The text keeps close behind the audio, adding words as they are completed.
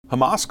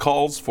Hamas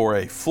calls for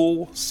a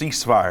full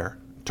ceasefire.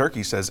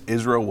 Turkey says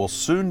Israel will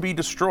soon be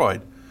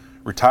destroyed.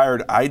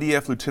 Retired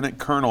IDF Lieutenant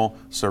Colonel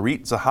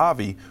Sarit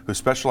Zahavi, who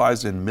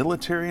specialized in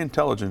military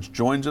intelligence,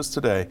 joins us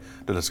today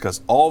to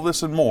discuss all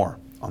this and more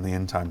on the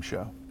End Time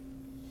Show.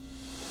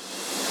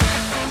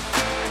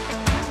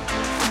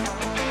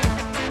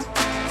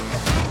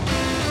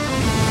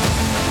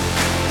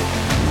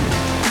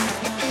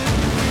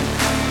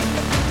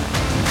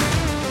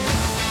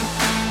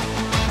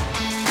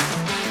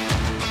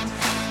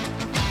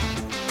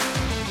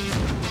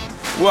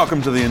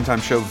 Welcome to the End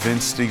Time Show.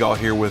 Vince Stegall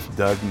here with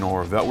Doug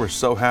Norvell. We're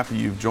so happy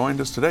you've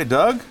joined us today.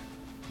 Doug,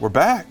 we're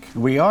back.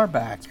 We are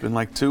back. It's been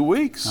like 2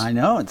 weeks. I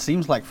know. It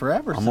seems like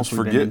forever Almost since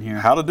we've forget been in here.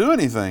 how to do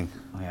anything.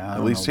 Yeah,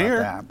 at least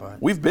here.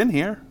 But We've been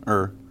here.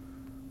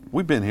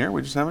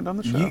 We just haven't done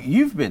the show.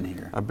 You've been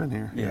here. I've been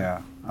here.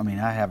 Yeah. I mean,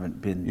 I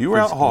haven't been. You were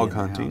out physically hog in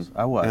the hunting. house.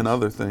 I was. And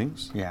other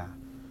things. Yeah.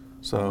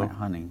 So I went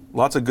hunting.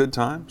 Lots of good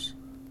times.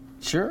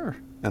 Sure.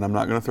 And I'm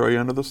not going to throw you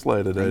under the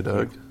sleigh today, Thank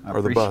Doug, you. I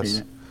or the bus.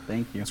 appreciate it.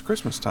 Thank you. It's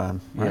Christmas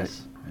time, right?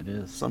 Yes, it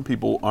is. Some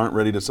people aren't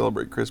ready to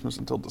celebrate Christmas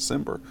until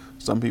December.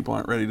 Some people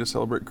aren't ready to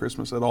celebrate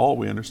Christmas at all.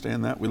 We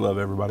understand that. We love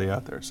everybody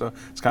out there. So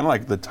it's kind of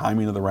like the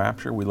timing of the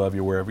rapture. We love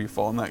you wherever you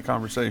fall in that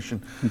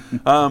conversation.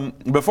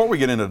 Before we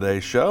get into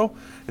today's show,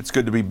 it's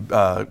good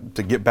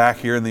to get back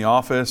here in the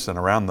office and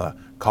around the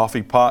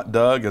coffee pot,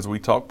 Doug, as we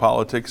talk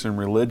politics and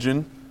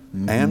religion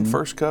and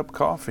First Cup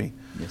Coffee.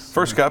 Yes, sir.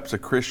 First Cup's a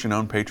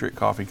Christian-owned Patriot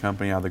coffee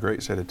company out of the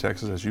great state of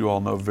Texas, as you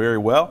all know very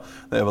well.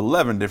 They have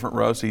 11 different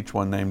roasts, each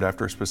one named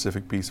after a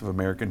specific piece of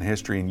American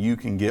history, and you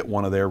can get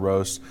one of their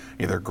roasts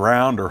either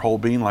ground or whole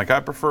bean like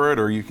I prefer it,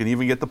 or you can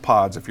even get the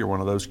pods if you're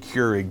one of those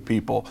Keurig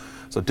people.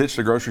 So ditch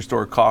the grocery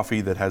store coffee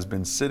that has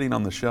been sitting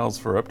on the shelves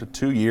for up to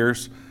 2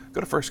 years. Go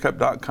to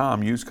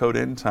firstcup.com, use code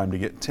ENDTIME to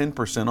get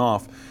 10%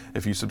 off.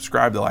 If you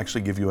subscribe, they'll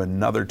actually give you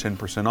another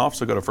 10% off.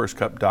 So go to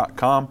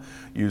firstcup.com,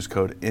 use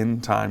code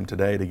ENDTIME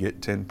today to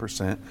get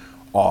 10%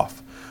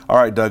 off. All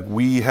right, Doug,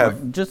 we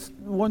have... Just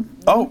one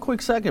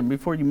quick second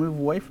before you move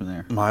away from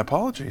there. My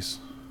apologies.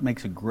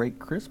 Makes a great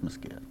Christmas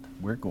gift.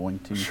 We're going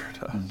to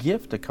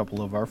gift a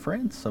couple of our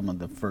friends some of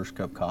the First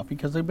Cup coffee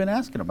because they've been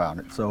asking about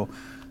it. So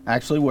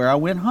actually where I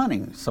went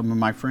hunting, some of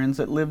my friends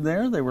that live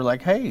there, they were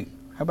like, hey,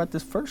 how about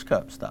this First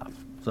Cup stuff?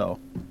 So,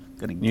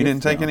 you didn't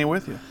take any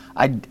with you?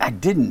 I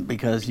didn't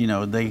because,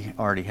 they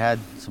already had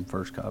some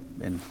First Cup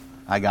and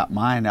I got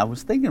mine. I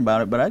was thinking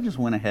about it, but I just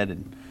went ahead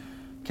and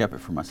kept it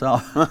for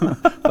myself.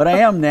 But I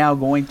am now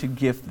going to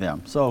gift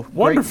them. So,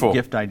 wonderful.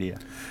 Great gift idea.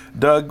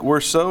 Doug, we're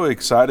so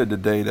excited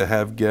today to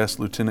have guest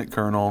Lieutenant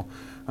Colonel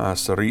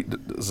Sarit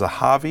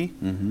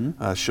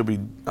Zahavi. She'll be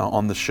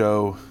on the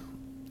show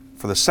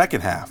for the second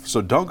half, so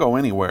don't go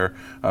anywhere.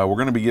 We're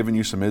going to be giving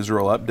you some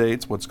Israel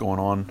updates, what's going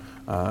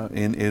on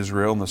in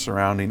Israel and the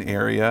surrounding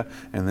area,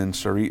 and then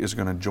Sarit is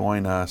going to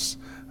join us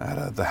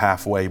at the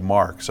halfway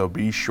mark. So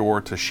be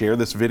sure to share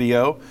this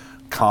video,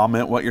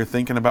 comment what you're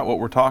thinking about what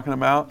we're talking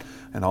about,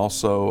 and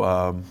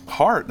also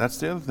heart. That's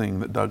the other thing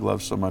that Doug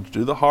loves so much.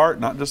 Do the heart,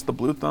 not just the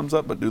blue thumbs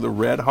up, but do the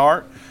red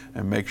heart,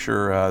 and make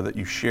sure that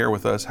you share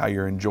with us how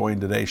you're enjoying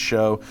today's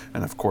show.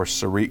 And of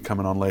course, Sarit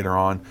coming on later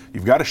on.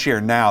 You've got to share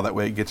now, that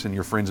way it gets in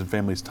your friends and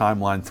family's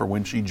timeline for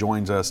when she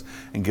joins us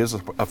and gives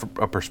us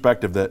a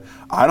perspective that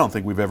I don't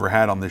think we've ever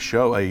had on this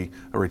show, a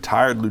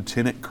retired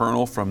lieutenant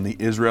colonel from the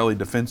Israeli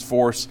Defense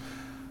Force.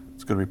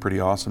 It's going to be pretty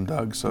awesome,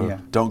 Doug, so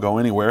Don't go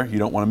anywhere. You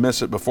don't want to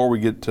miss it. Before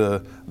we get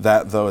to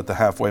that, though, at the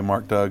halfway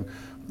mark, Doug,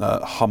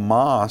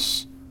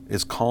 Hamas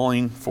is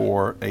calling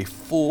for a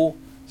full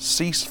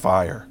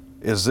ceasefire.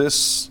 Is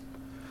this...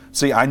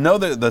 See, I know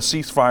that the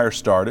ceasefire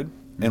started,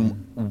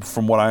 and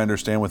from what I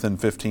understand, within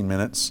 15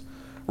 minutes,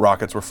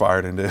 rockets were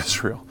fired into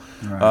Israel.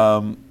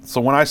 Right. So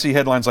when I see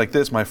headlines like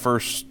this,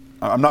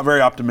 I'm not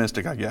very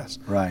optimistic, I guess.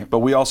 Right. But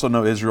we also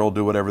know Israel will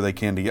do whatever they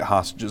can to get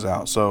hostages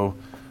out. So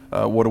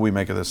what do we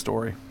make of this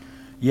story?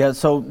 Yeah,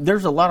 so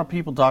there's a lot of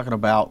people talking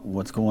about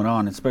what's going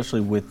on,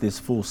 especially with this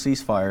full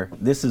ceasefire.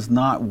 This is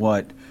not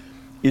what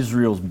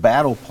Israel's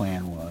battle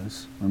plan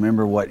was.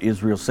 Remember what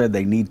Israel said,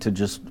 they need to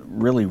just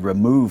really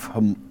remove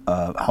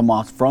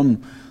Hamas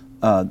from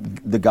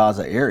the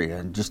Gaza area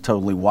and just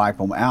totally wipe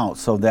them out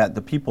so that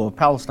the people of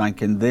Palestine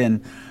can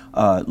then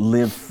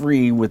live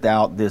free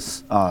without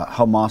this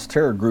Hamas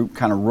terror group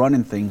kind of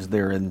running things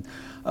there in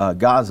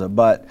Gaza.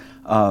 But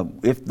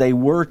if they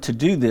were to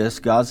do this,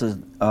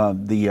 the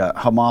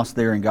Hamas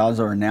there in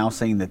Gaza are now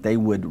saying that they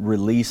would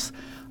release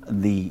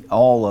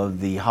all of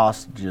the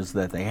hostages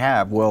that they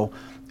have. Well,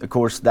 of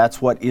course,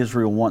 that's what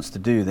Israel wants to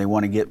do. They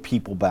want to get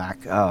people back,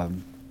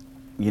 and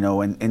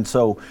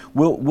so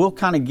we'll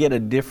kind of get a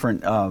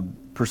different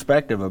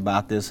perspective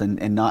about this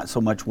and not so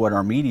much what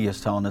our media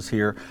is telling us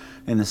here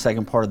in the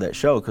second part of that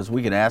show, because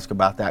we can ask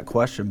about that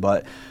question.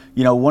 But,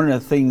 one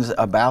of the things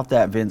about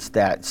that, Vince,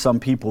 that some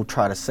people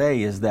try to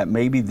say is that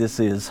maybe this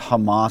is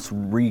Hamas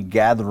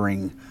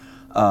regathering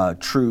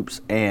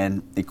troops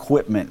and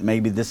equipment.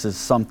 Maybe this is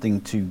something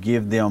to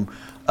give them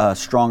a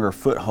stronger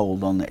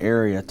foothold on the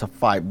area to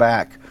fight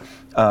back,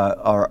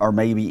 or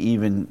maybe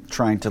even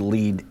trying to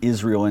lead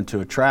Israel into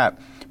a trap.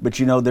 But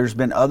there's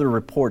been other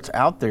reports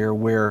out there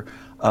where,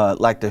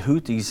 like the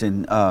Houthis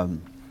in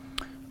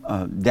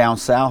down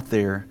south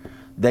there,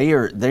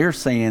 they're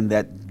saying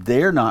that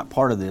they're not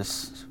part of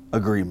this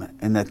agreement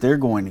and that they're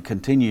going to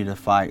continue to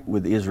fight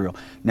with Israel.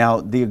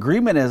 Now, the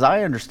agreement, as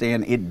I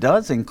understand, it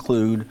does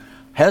include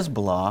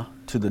Hezbollah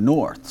to the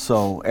north.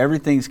 So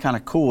everything's kind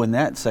of cool in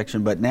that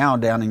section. But now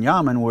down in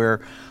Yemen, where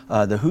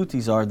the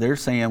Houthis are, they're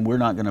saying we're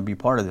not going to be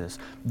part of this.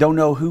 Don't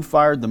know who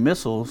fired the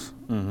missiles,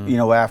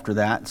 after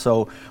that.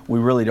 So we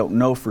really don't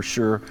know for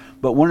sure.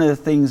 But one of the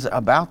things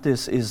about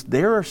this is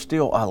there are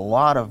still a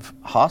lot of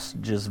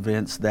hostages,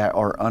 Vince, that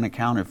are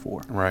unaccounted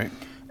for. Right.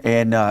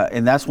 And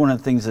that's one of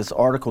the things this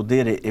article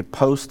did. It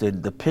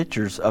posted the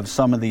pictures of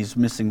some of these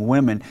missing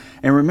women.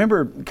 And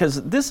remember,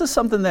 because this is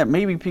something that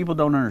maybe people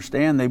don't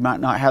understand, they might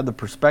not have the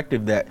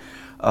perspective that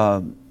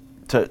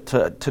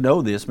to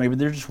know this. Maybe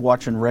they're just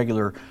watching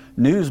regular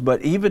news.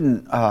 But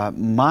even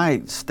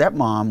my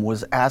stepmom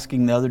was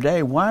asking the other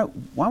day, why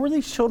were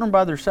these children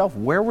by themselves?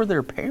 Where were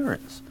their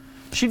parents?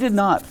 She did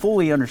not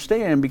fully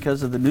understand,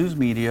 because of the news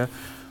media,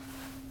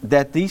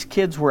 that these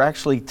kids were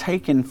actually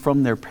taken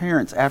from their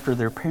parents after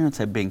their parents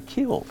had been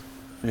killed.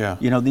 Yeah.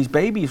 These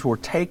babies were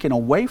taken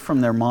away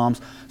from their moms.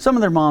 Some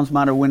of their moms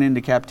might have went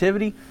into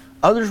captivity.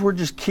 Others were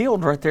just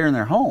killed right there in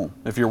their home.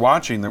 If you're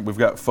watching, that we've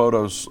got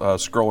photos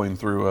scrolling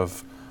through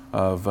of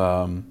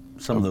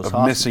some of those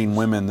missing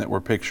women that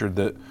were pictured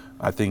that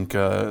I think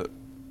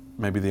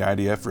maybe the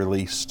IDF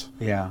released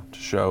to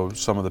show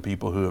some of the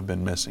people who have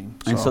been missing.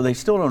 And so they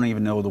still don't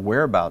even know the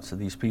whereabouts of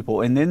these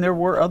people. And then there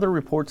were other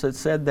reports that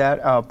said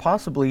that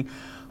possibly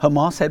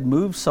Hamas had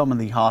moved some of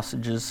the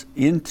hostages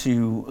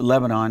into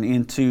Lebanon,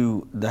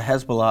 into the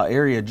Hezbollah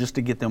area, just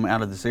to get them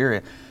out of this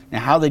area.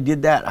 Now, how they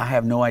did that, I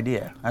have no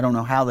idea. I don't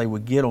know how they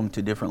would get them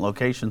to different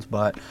locations,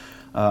 but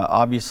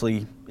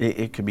obviously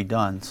it could be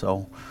done.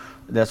 So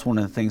that's one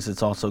of the things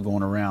that's also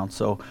going around.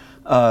 So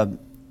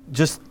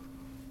just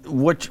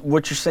what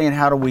you're saying,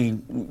 how do we,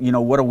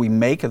 what do we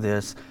make of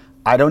this?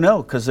 I don't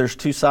know, because there's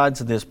two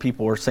sides of this.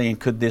 People are saying,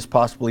 could this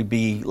possibly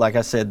be, like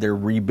I said, they're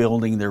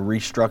rebuilding, they're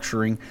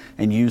restructuring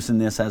and using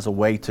this as a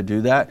way to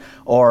do that?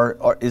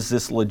 Or is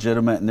this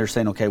legitimate and they're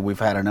saying, okay, we've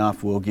had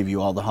enough, we'll give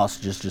you all the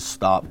hostages, just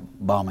stop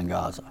bombing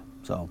Gaza?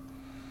 So,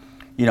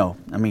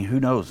 who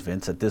knows,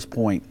 Vince, at this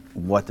point,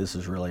 what this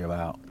is really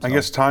about. So, I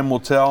guess time will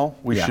tell.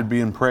 We should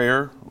be in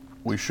prayer.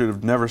 We should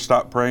have never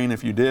stopped praying.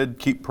 If you did,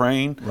 keep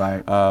praying.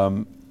 Right.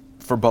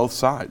 For both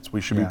sides. We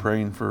should be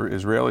praying for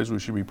Israelis. We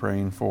should be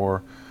praying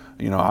for,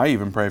 I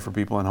even pray for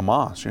people in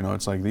Hamas.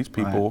 It's like these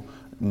people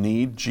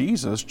need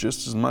Jesus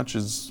just as much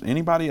as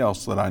anybody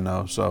else that I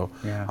know. So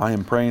I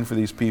am praying for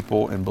these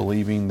people and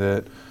believing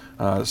that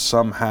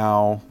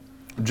somehow,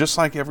 just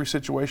like every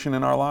situation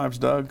in our lives,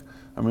 Doug,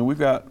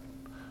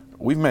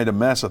 we've made a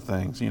mess of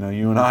things. You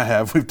and I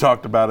have. We've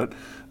talked about it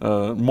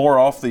more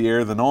off the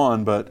air than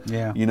on, but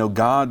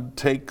God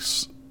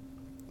takes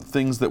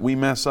things that we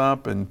mess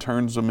up and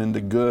turns them into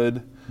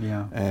good.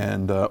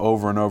 And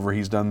over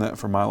He's done that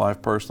for my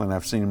life personally, and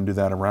I've seen Him do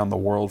that around the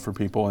world for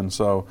people. And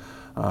so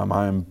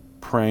I am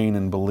praying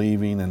and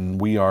believing, and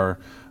we are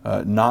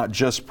not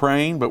just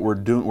praying, but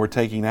we're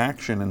taking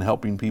action and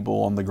helping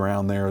people on the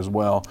ground there as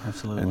well.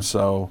 Absolutely. And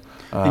so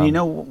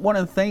and one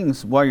of the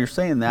things, while you're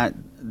saying that,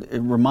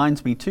 it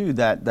reminds me too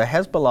that the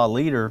Hezbollah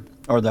leader,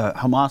 or the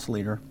Hamas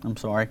leader,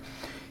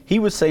 he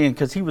was saying,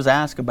 because he was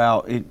asked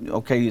about it,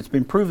 it's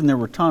been proven there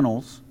were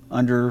tunnels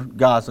under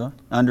Gaza,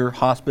 under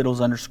hospitals,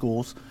 under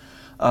schools.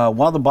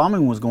 While the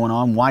bombing was going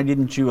on, why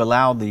didn't you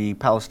allow the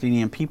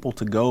Palestinian people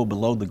to go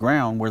below the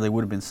ground where they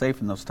would have been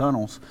safe in those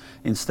tunnels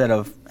instead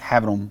of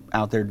having them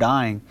out there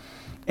dying?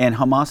 And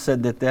Hamas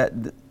said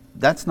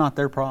that's not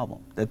their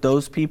problem, that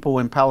those people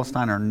in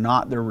Palestine are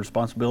not their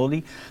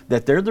responsibility,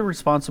 that they're the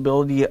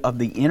responsibility of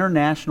the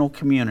international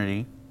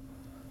community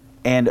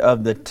and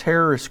of the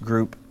terrorist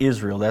group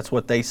Israel. That's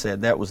what they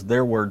said. That was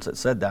their words that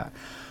said that.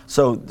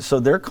 So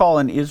they're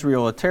calling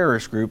Israel a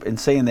terrorist group and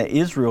saying that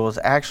Israel is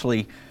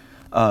actually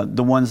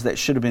the ones that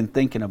should have been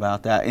thinking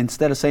about that.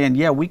 Instead of saying,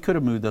 we could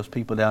have moved those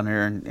people down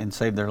there and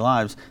saved their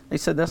lives, they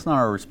said that's not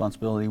our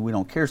responsibility, we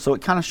don't care. So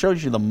it kind of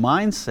shows you the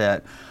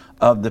mindset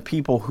of the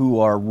people who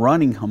are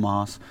running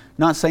Hamas.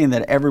 Not saying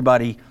that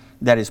everybody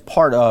that is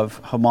part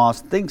of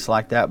Hamas thinks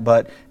like that,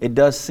 but it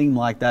does seem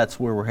like that's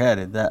where we're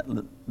headed, that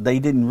they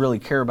didn't really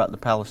care about the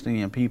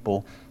Palestinian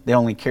people. They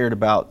only cared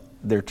about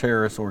their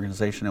terrorist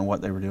organization and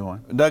what they were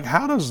doing. Doug,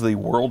 how does the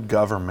world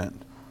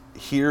government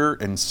hear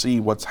and see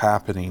what's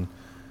happening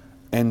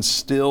and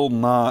still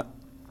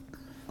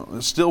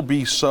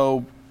be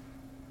so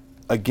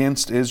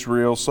against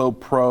Israel, so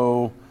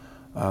pro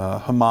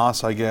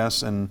Hamas, I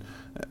guess? And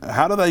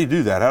how do they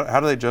do that? How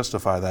do they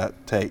justify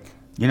that take?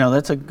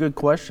 That's a good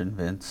question,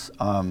 Vince.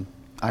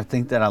 I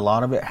think that a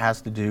lot of it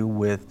has to do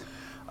with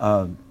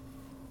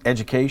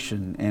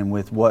education and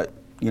with what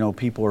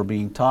people are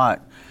being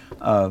taught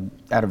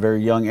at a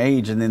very young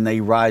age, and then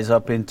they rise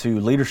up into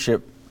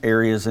leadership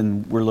areas,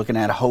 and we're looking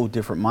at a whole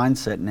different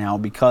mindset now,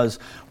 because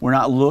we're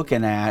not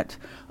looking at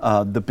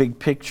the big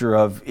picture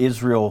of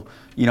Israel,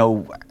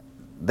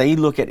 they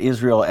look at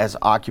Israel as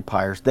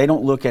occupiers. They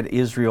don't look at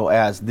Israel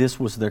as this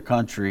was their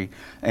country.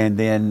 And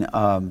then,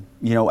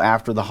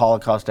 after the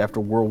Holocaust, after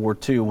World War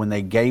II, when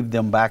they gave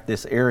them back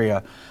this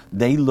area,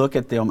 they look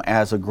at them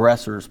as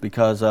aggressors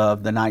because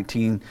of the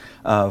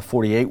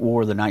 1948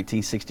 war, the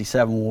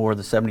 1967 war,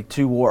 the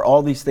 72 war,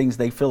 all these things.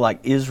 They feel like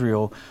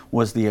Israel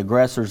was the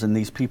aggressors and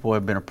these people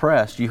have been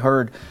oppressed. You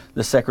heard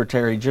the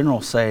Secretary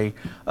General say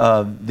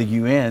of the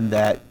UN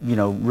that,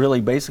 really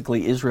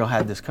basically Israel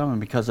had this coming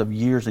because of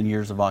years and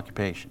years of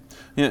occupation.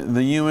 Yeah,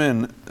 the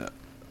UN,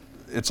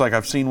 it's like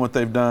I've seen what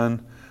they've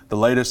done. The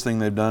latest thing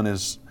they've done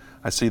is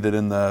I see that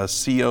in the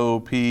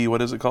COP,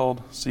 what is it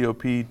called?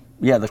 COP?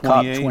 Yeah, the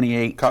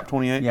COP28.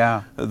 COP28?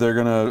 Yeah. They're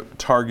going to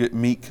target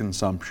meat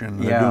consumption.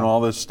 They're doing all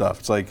this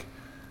stuff. It's like,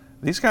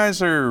 these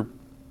guys are,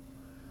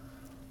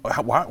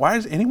 why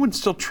does anyone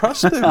still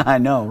trust them? I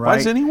know, right? Why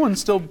is anyone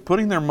still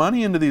putting their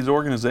money into these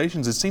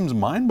organizations? It seems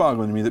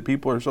mind-boggling to me that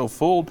people are so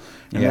fooled,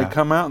 and they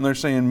come out and they're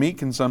saying meat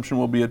consumption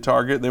will be a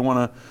target. They want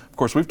to, of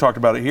course, we've talked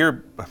about it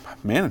here,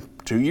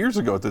 2 years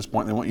ago at this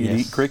point. They want you to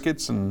eat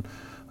crickets and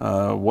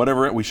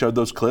whatever. We showed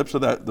those clips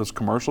of those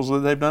commercials that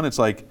they've done. It's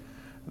like,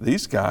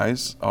 these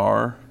guys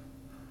are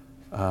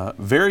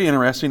very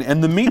interesting,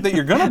 and the meat that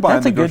you're going to buy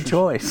that's in the a good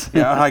choice.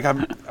 Yeah, like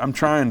I'm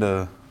trying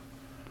to.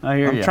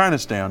 I'm trying to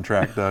stay on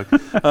track, Doug.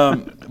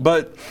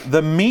 But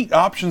the meat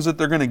options that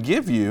they're going to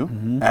give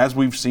you, as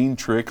we've seen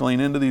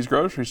trickling into these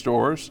grocery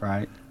stores,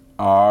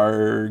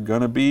 are going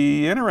to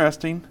be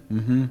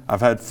interesting. I've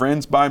had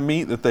friends buy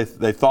meat that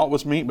they thought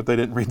was meat, but they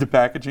didn't read the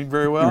packaging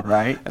very well.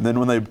 And then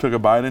when they took a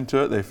bite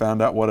into it, they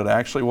found out what it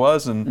actually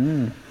was.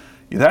 And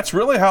that's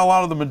really how a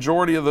lot of the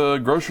majority of the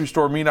grocery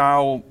store meat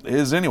aisle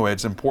is anyway.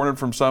 It's imported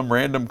from some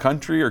random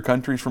country or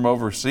countries from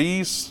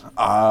overseas.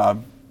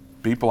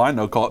 People I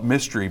know call it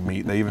mystery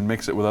meat. They even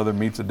mix it with other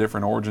meats of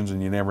different origins,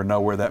 and you never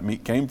know where that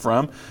meat came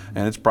from.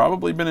 And it's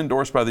probably been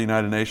endorsed by the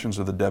United Nations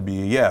or the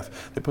WEF.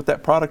 They put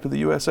that product of the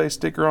USA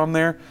sticker on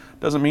there.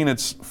 Doesn't mean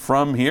it's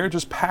from here,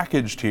 just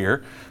packaged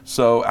here.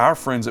 So our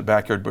friends at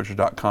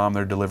backyardbutcher.com,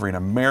 they're delivering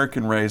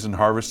American-raised and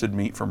harvested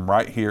meat from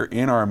right here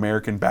in our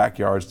American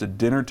backyards to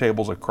dinner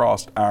tables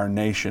across our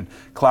nation.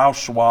 Klaus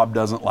Schwab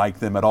doesn't like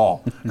them at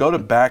all. Go to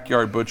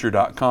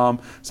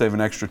backyardbutcher.com, save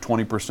an extra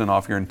 20%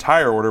 off your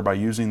entire order by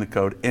using the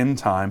code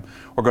ENDTIME,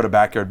 or go to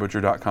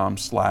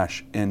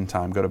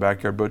backyardbutcher.com/endtime. Go to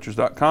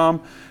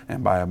backyardbutchers.com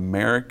and buy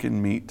American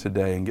meat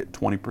today and get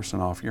 20%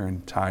 off your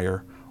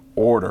entire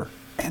order.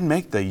 And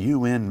make the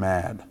UN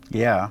mad.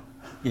 Yeah,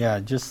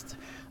 just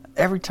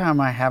every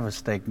time I have a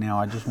steak now,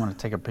 I just want to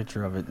take a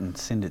picture of it and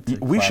send it to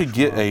We should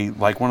get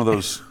one of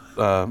those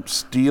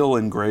steel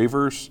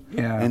engravers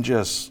and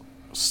just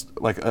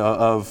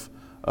of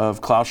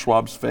Klaus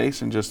Schwab's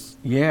face and just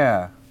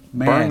burn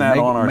that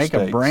on our steaks.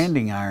 Make a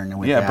branding iron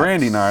with that. Yeah,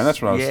 branding iron.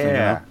 That's what I was thinking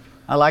of.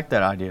 I like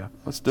that idea.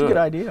 Let's do it. It's a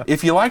good idea.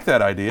 If you like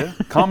that idea,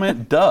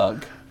 comment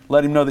Doug.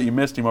 Let him know that you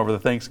missed him over the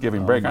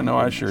Thanksgiving break. I know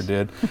I sure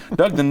did.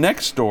 Doug, the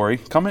next story,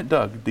 comment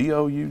Doug,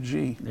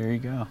 D-O-U-G. There you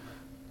go.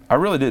 I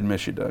really did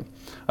miss you, Doug.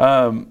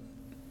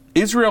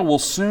 Israel will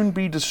soon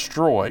be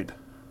destroyed.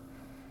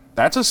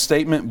 That's a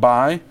statement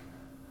by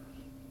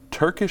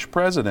Turkish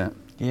president.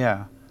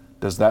 Yeah.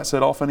 Does that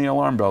set off any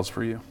alarm bells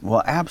for you?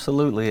 Well,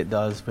 absolutely it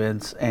does,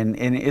 Vince. And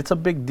it's a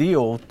big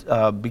deal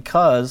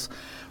because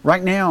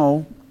right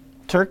now,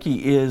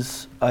 Turkey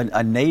is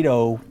a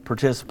NATO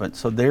participant,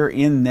 so they're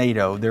in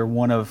NATO. They're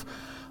one of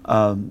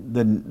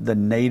the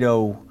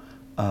NATO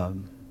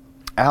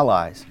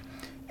allies,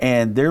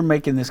 and they're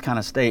making this kind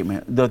of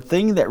statement. The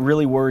thing that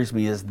really worries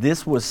me is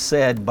this was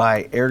said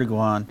by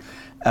Erdogan,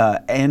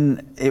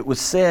 and it was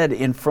said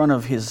in front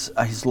of his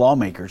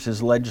lawmakers,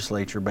 his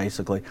legislature,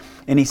 basically.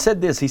 And he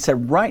said this. He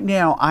said, "Right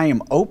now, I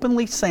am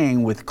openly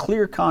saying with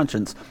clear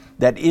conscience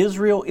that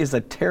Israel is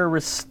a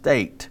terrorist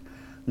state."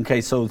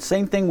 Okay, so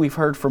same thing we've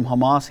heard from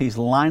Hamas. He's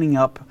lining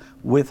up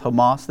with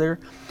Hamas there.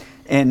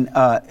 And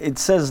it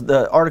says,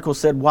 the article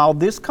said, while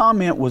this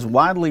comment was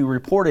widely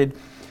reported,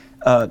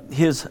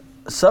 his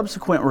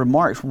subsequent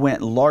remarks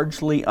went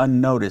largely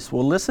unnoticed.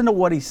 Well, listen to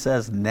what he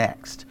says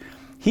next.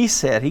 He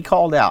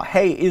called out,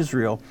 "Hey,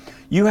 Israel,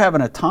 you have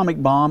an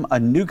atomic bomb, a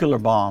nuclear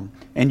bomb,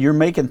 and you're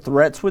making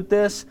threats with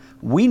this.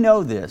 We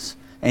know this,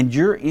 and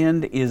your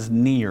end is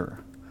near."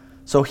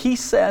 So he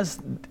says,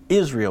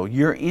 Israel,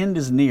 your end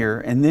is near,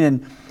 and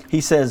then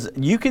he says,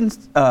 you can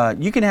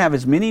have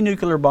as many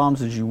nuclear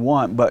bombs as you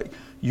want, but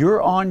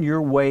you're on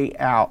your way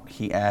out,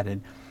 he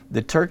added.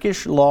 The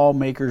Turkish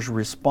lawmakers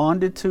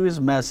responded to his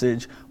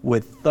message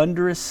with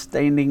thunderous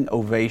standing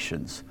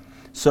ovations.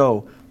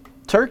 So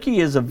Turkey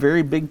is a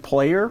very big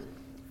player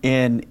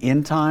in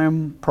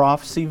end-time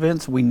prophecy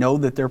events. We know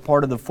that they're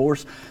part of the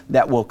force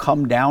that will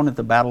come down at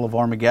the Battle of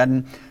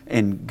Armageddon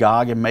and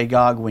Gog and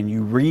Magog. When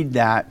you read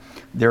that,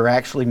 they're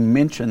actually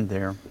mentioned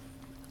there.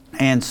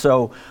 And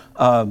so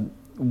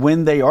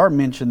when they are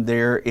mentioned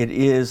there, it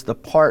is the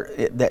part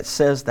that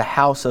says the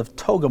house of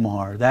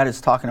Togarmah. That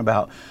is talking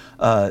about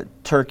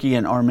Turkey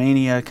and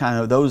Armenia, kind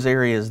of those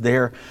areas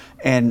there.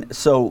 And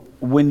so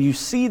when you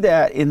see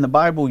that in the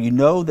Bible, you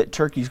know that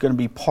Turkey's going to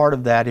be part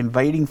of that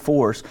invading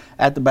force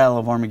at the Battle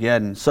of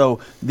Armageddon.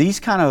 So these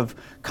kind of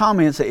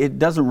comments, it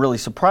doesn't really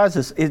surprise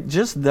us. It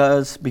just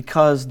does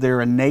because they're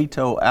a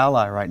NATO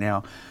ally right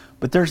now.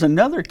 But there's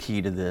another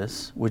key to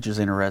this, which is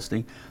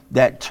interesting,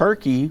 that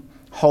Turkey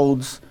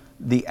holds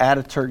the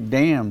Ataturk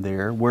Dam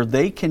there, where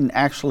they can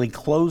actually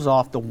close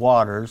off the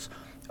waters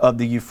of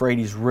the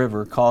Euphrates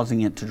River,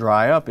 causing it to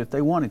dry up if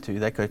they wanted to.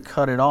 They could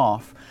cut it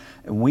off.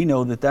 And we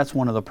know that that's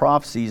one of the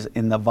prophecies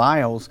in the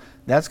vials.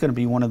 That's going to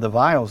be one of the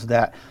vials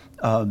that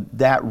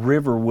that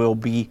river will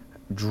be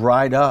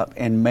dried up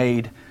and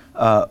made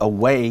a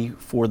way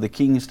for the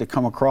kings to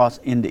come across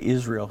into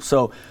Israel.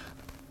 So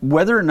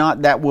whether or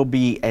not that will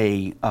be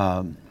a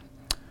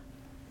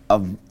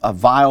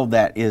vial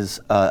that is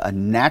a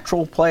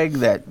natural plague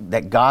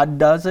that God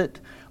does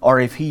it, or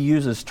if he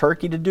uses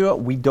Turkey to do it,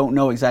 we don't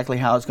know exactly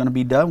how it's going to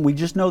be done. We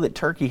just know that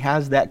Turkey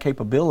has that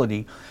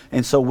capability.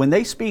 And so when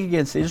they speak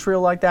against Israel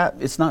like that,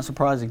 it's not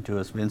surprising to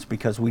us, Vince,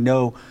 because we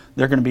know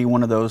they're going to be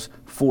one of those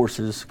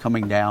forces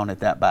coming down at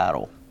that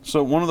battle.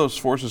 So one of those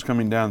forces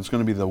coming down is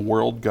going to be the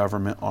World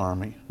Government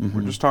Army. Mm-hmm.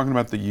 We're just talking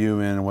about the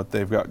UN and what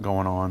they've got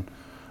going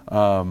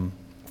on.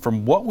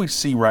 From what we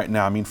see right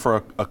now, I mean,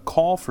 for a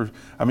call for,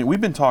 I mean,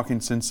 we've been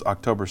talking since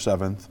October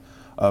 7th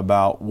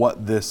about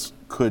what this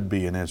could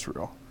be in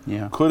Israel.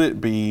 Yeah. Could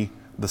it be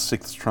the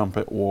Sixth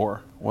Trumpet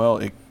War? Well,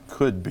 it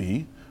could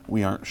be.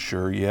 We aren't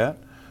sure yet.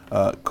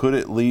 Could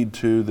it lead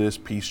to this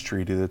peace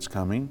treaty that's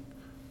coming?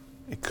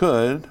 It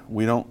could.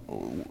 We don't.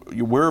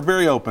 We're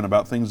very open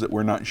about things that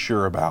we're not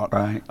sure about.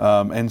 Right.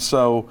 And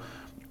so,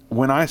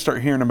 when I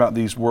start hearing about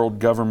these world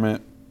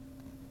government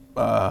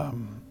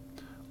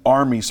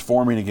armies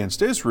forming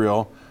against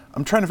Israel,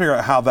 I'm trying to figure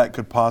out how that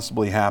could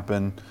possibly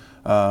happen,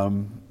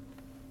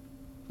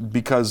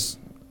 because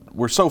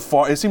we're so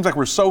far. It seems like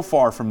we're so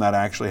far from that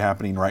actually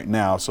happening right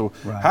now. So,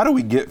 right. How do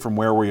we get from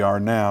where we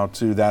are now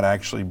to that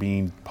actually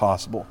being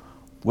possible?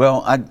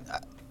 Well,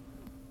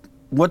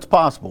 what's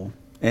possible,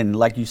 and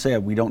like you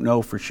said, we don't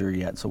know for sure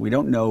yet. So we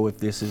don't know if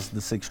this is the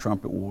Sixth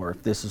Trumpet War,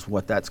 if this is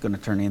what that's going to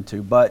turn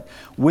into. But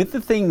with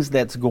the things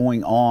that's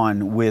going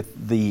on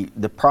with the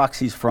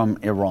proxies from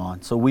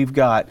Iran, so we've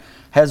got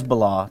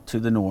Hezbollah to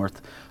the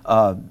north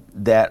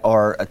that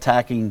are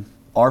attacking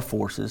our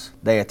forces.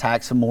 They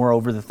attacked some more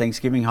over the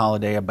Thanksgiving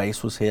holiday. A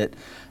base was hit,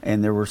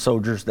 and there were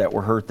soldiers that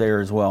were hurt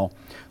there as well.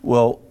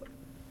 Well,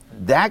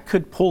 that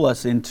could pull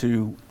us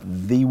into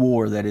the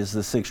war that is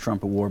the Sixth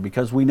Trumpet War,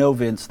 because we know,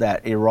 Vince,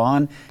 that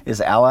Iran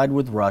is allied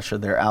with Russia,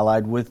 they're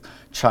allied with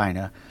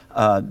China,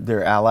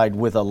 they're allied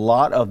with a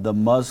lot of the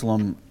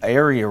Muslim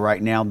area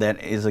right now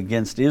that is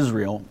against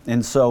Israel.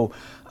 And so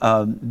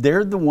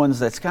they're the ones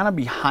that's kind of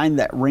behind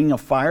that ring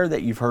of fire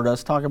that you've heard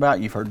us talk about,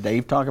 you've heard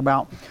Dave talk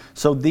about.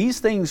 So these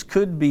things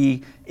could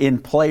be in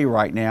play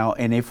right now.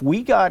 And if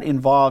we got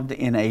involved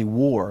in a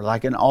war,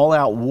 like an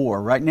all-out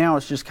war, right now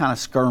it's just kind of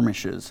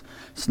skirmishes.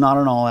 It's not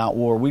an all-out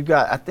war.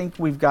 I think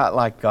we've got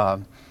like,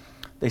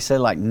 they say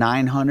like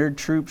 900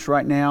 troops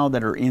right now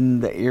that are in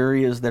the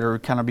areas that are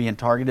kind of being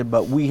targeted,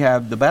 but we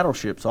have the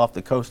battleships off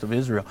the coast of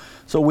Israel.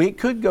 So it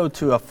could go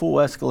to a full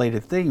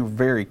escalated thing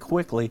very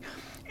quickly.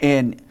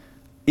 And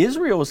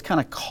Israel is kind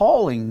of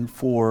calling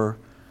for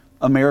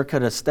America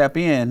to step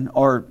in,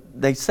 or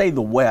they say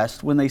the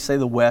West. When they say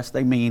the West,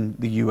 they mean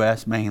the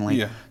U.S.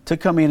 mainly, to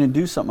come in and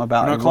do something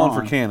about it. We're not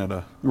calling for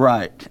Canada.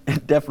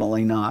 Right,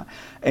 definitely not.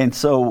 And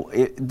so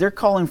they're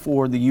calling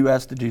for the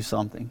U.S. to do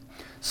something.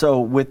 So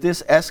with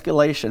this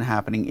escalation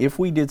happening, if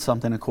we did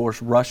something, of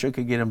course, Russia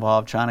could get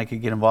involved, China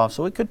could get involved.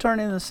 So it could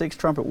turn into the Sixth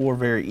Trumpet War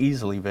very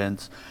easily,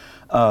 Vince.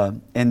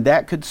 And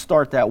that could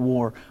start that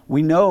war.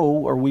 We know,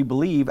 or we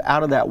believe,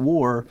 out of that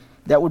war,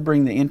 that would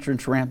bring the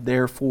entrance ramp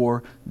there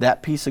for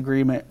that peace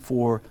agreement,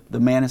 for the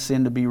man of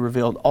sin to be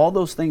revealed. All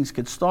those things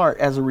could start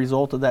as a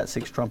result of that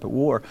Sixth Trumpet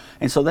War.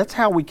 And so that's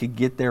how we could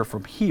get there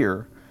from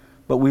here.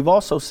 But we've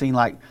also seen,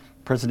 like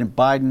President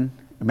Biden,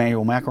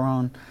 Emmanuel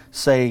Macron,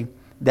 say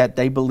that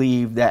they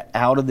believe that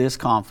out of this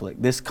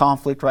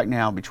conflict right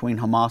now between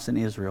Hamas and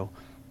Israel,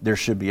 there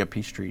should be a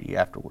peace treaty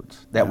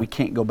afterwards, that we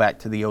can't go back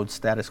to the old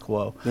status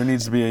quo. There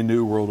needs to be a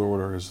new world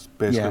order is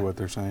basically what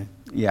they're saying.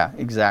 Yeah,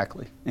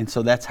 exactly. And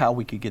so that's how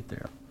we could get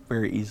there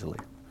very easily.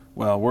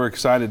 Well, we're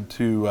excited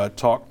to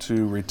talk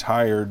to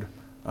retired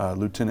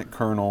Lieutenant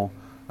Colonel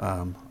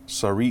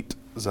Sarit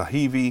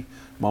Zahavi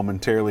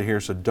momentarily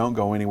here, so don't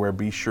go anywhere.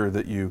 Be sure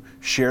that you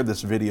share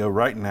this video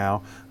right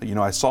now. You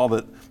know, I saw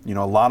that, you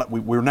know,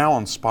 we're now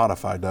on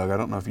Spotify, Doug. I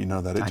don't know if you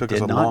know that. It took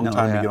us a long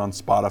time to get on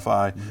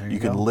Spotify. You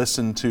can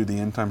listen to the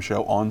End Time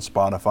Show on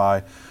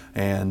Spotify.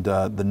 And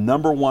the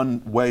number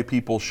one way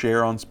people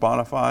share on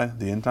Spotify,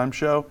 the End Time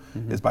Show,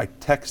 is by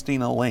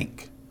texting a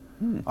link.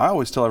 I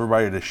always tell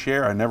everybody to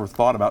share. I never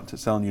thought about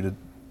telling you to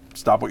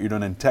stop what you're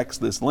doing and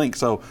text this link.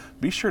 So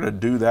be sure to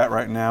do that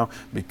right now,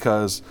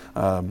 because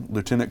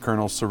Lieutenant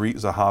Colonel Sarit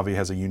Zahavi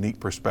has a unique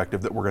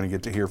perspective that we're going to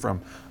get to hear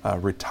from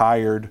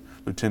retired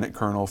Lieutenant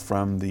Colonel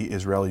from the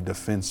Israeli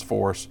Defense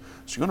Force.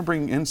 She's going to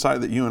bring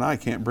insight that you and I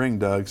can't bring,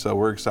 Doug, so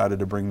we're excited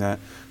to bring that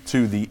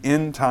to the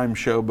End Time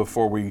Show.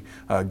 Before we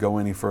go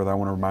any further, I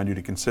want to remind you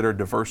to consider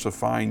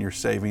diversifying your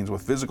savings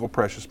with physical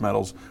precious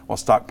metals while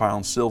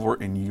stockpiling silver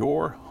in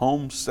your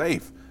home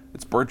safe.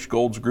 It's Birch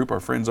Gold's group,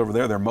 our friends over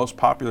there, their most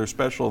popular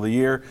special of the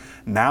year.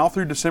 Now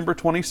through December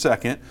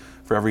 22nd,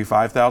 for every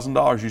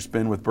 $5,000 you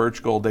spend with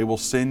Birch Gold, they will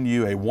send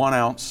you a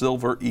 1-ounce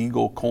silver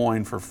eagle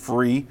coin for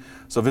free.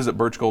 So visit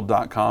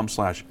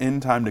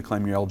birchgold.com/endtime to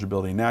claim your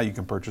eligibility now. You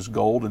can purchase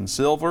gold and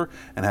silver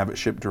and have it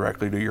shipped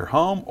directly to your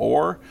home,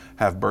 or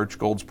have Birch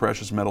Gold's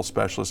precious metal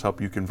specialists help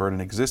you convert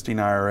an existing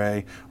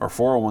IRA or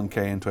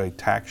 401k into a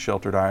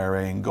tax-sheltered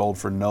IRA in gold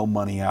for no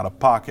money out of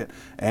pocket.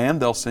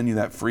 And they'll send you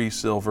that free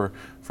silver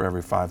for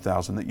every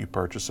 $5,000 that you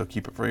purchase. So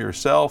keep it for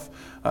yourself.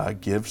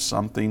 Give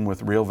something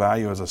with real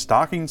value as a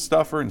stocking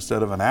stuffer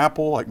instead of an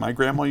apple like my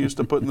grandma used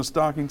to put in the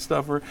stocking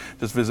stuffer.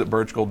 Just visit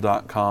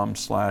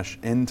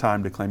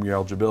birchgold.com/endtime to claim your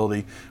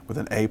eligibility with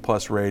an A+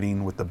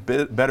 rating with the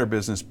Better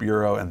Business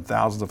Bureau and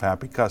thousands of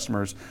happy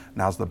customers.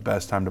 Now's the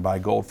best time to buy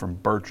gold from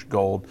Birch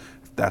Gold.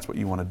 If that's what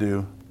you want to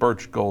do,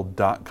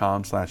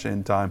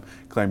 birchgold.com/endtime.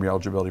 Claim your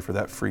eligibility for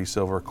that free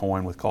silver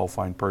coin with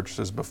qualifying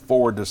purchases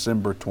before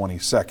December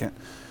 22nd.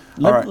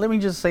 Let me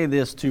just say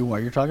this too while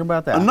you're talking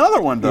about that. Another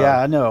one, Doug.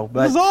 Yeah, I know.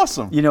 But, this is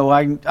awesome. You know,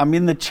 I'm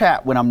in the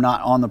chat when I'm not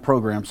on the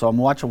program, so I'm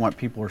watching what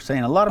people are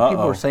saying. A lot of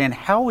people are saying,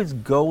 how is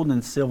gold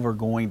and silver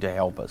going to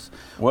help us?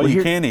 Well,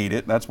 you can't eat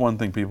it. That's one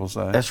thing people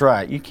say. That's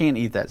right. You can't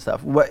eat that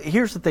stuff. But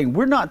here's the thing.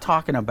 We're not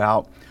talking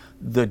about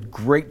the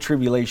Great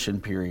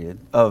Tribulation period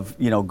of,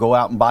 go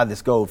out and buy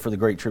this gold for the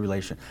Great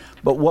Tribulation.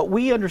 But what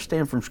we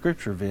understand from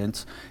Scripture,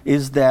 Vince,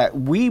 is that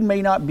we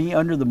may not be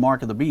under the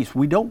mark of the beast.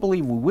 We don't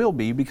believe we will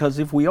be, because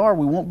if we are,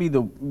 we won't be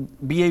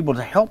able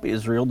to help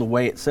Israel the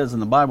way it says in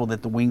the Bible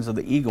that the wings of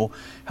the eagle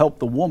help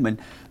the woman.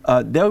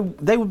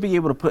 They would be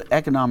able to put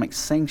economic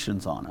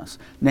sanctions on us.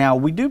 Now,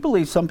 we do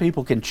believe some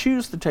people can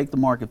choose to take the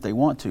mark if they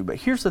want to, but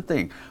here's the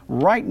thing.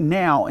 Right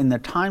now, in the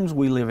times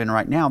we live in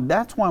right now,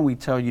 that's why we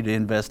tell you to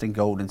invest in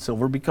gold and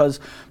silver,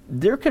 because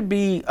there could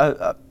be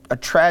a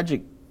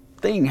tragic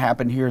thing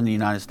happen here in the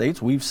United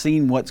States. We've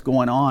seen what's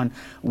going on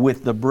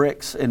with the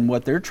BRICS and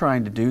what they're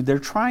trying to do. They're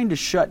trying to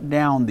shut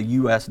down the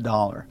U.S.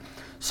 dollar.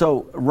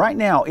 So right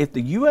now, if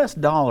the U.S.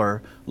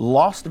 dollar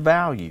lost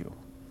value,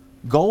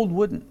 gold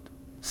wouldn't.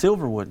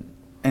 Silver wouldn't.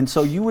 And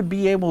so you would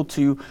be able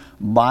to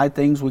buy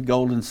things with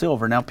gold and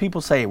silver. Now people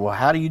say, well,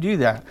 how do you do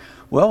that?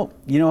 Well,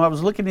 I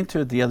was looking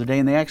into it the other day,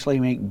 and they actually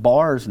make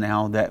bars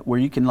now where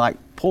you can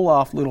pull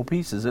off little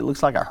pieces. It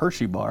looks like a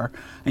Hershey bar,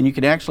 and you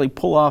can actually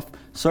pull off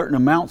certain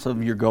amounts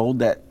of your gold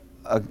that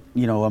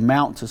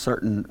amount to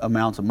certain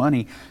amounts of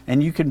money,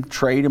 and you can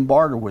trade and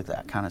barter with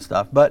that kind of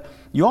stuff. But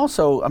you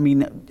also,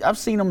 I've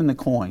seen them in the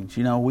coins.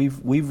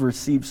 We've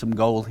received some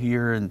gold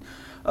here and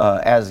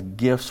as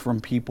gifts from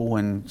people,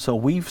 and so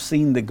we've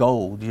seen the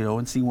gold,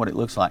 and seen what it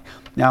looks like.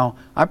 Now,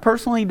 I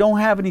personally don't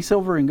have any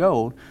silver and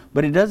gold,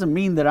 but it doesn't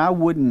mean that I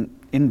wouldn't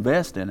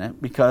invest in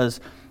it, because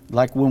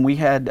like when we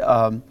had,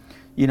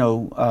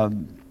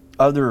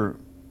 other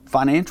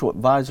financial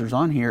advisors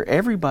on here,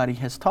 everybody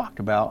has talked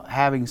about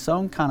having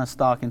some kind of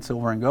stock in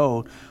silver and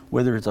gold,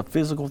 whether it's a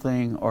physical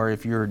thing or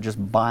if you're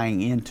just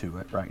buying into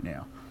it right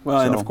now.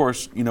 Well, and of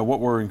course, what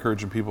we're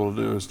encouraging people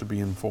to do is to be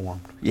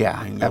informed.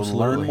 Yeah, and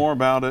absolutely. Learn more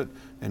about it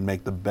and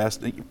make the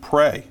best.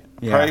 Pray.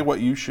 Yeah. Pray what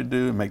you should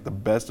do and make the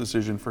best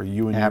decision for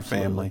you and your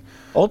family.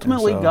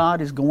 Ultimately, God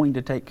is going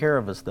to take care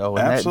of us, though.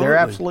 And they're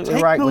absolutely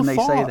right when they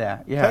say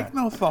that. Yeah. Take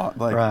no thought.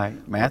 Right.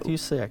 Matthew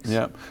 6.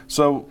 Yep.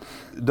 So,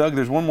 Doug,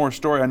 there's one more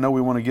story I know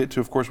we want to get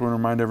to. Of course, we want to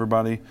remind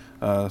everybody,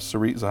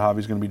 Sarit Zahavi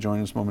is going to be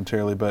joining us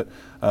momentarily. But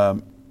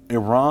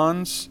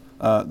Iran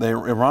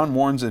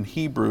warns in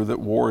Hebrew that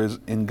war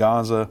in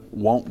Gaza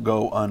won't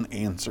go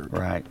unanswered.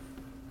 Right.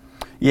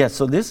 Yeah,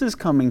 so this is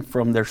coming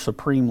from their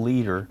supreme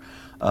leader,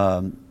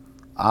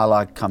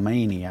 Ala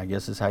Khamenei, I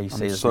guess is how you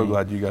say his name. I'm so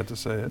glad you got to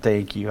say it.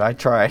 Thank you. I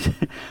tried.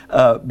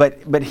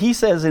 But he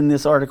says in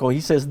this article,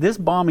 this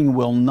bombing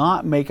will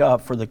not make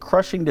up for the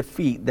crushing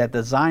defeat that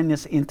the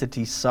Zionist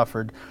entity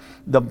suffered.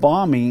 The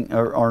bombing,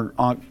 or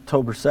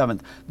October 7th,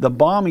 the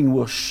bombing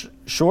will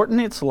shorten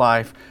its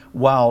life,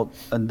 while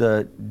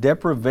the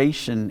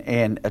deprivation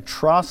and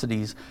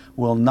atrocities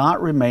will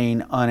not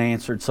remain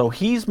unanswered. So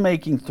he's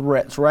making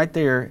threats right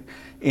there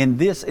in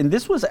this, and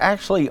this was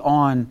actually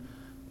on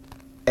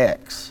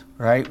X,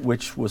 right,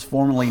 which was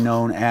formerly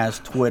known as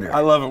Twitter.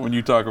 I love it when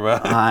you talk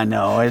about it. I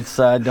know, I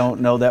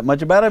don't know that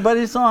much about it, but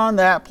it's on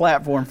that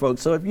platform,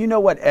 folks. So if you know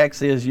what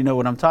X is, you know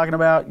what I'm talking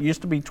about. It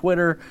used to be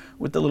Twitter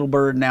with the little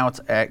bird, now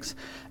it's X.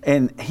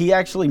 And he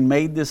actually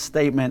made this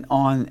statement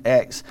on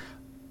X.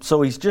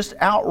 So he's just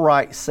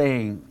outright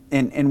saying,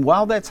 and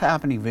while that's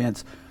happening,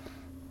 Vince,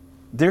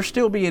 they're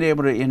still being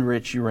able to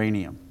enrich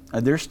uranium.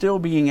 They're still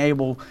being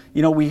able,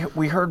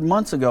 we heard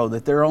months ago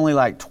that they're only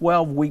like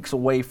 12 weeks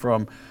away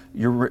from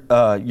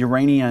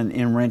uranium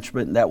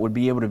enrichment that would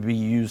be able to be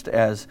used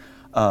as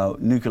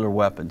nuclear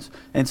weapons.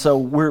 And so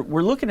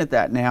we're looking at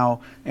that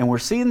now, and we're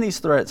seeing these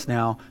threats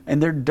now,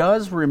 and there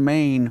does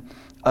remain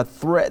a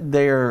threat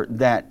there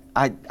that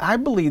I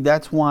believe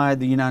that's why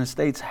the United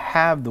States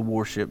have the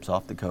warships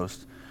off the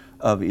coast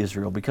of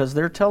Israel, because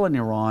they're telling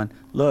Iran,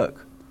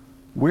 look,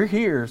 we're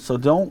here, so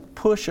don't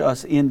push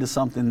us into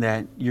something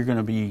that you're going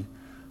to be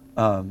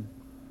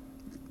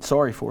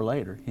sorry for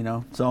later,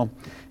 So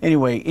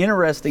anyway,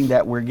 interesting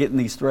that we're getting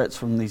these threats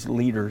from these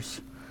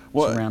leaders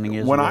surrounding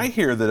Israel. When I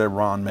hear that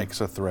Iran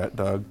makes a threat,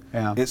 Doug,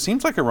 Yeah. it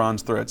seems like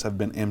Iran's threats have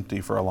been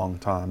empty for a long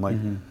time. Like,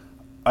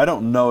 I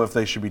don't know if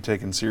they should be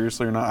taken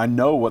seriously or not. I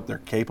know what they're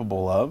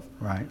capable of.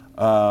 Right.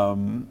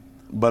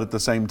 But at the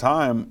same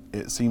time,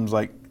 it seems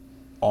like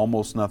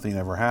almost nothing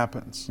ever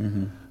happens.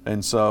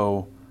 And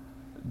so,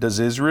 does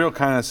Israel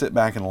kind of sit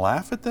back and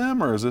laugh at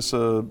them, or is this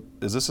a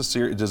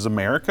serious? Does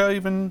America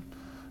even,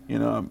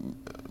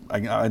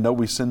 I know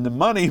we send them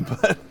money,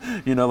 but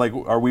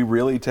are we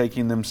really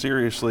taking them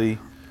seriously,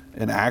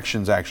 and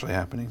actions actually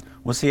happening?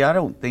 Well, see, I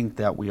don't think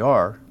that we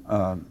are.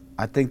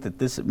 I think that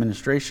this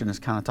administration is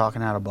kind of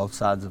talking out of both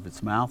sides of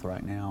its mouth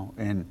right now,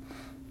 and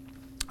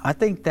I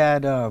think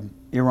that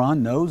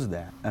Iran knows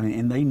that. I mean,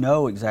 and they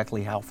know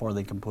exactly how far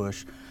they can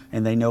push,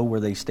 and they know where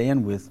they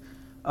stand with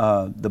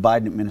the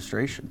Biden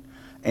administration.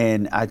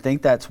 And I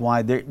think that's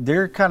why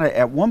they're kind of,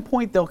 at one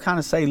point they'll kind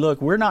of say,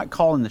 look, we're not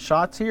calling the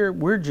shots here.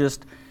 We're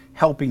just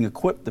helping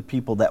equip the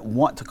people that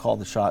want to call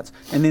the shots.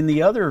 And then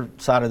the other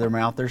side of their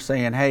mouth, they're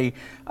saying, hey,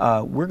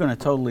 we're going to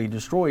totally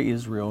destroy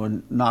Israel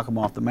and knock them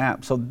off the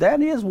map. So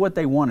that is what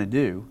they want to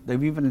do.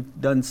 They've even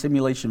done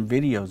simulation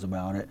videos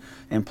about it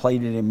and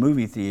played it in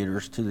movie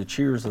theaters to the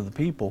cheers of the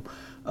people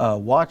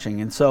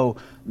watching. And so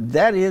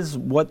that is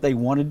what they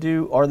want to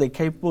do. Are they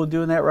capable of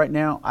doing that right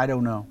now? I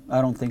don't know. I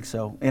don't think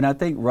so. And I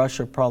think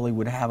Russia probably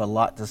would have a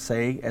lot to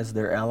say as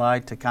their ally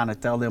to kind of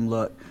tell them,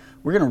 look,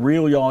 we're going to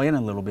reel y'all in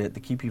a little bit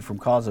to keep you from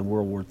causing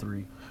World War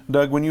III.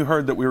 Doug, when you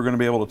heard that we were going to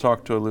be able to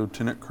talk to a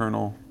Lieutenant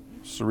Colonel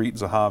Sarit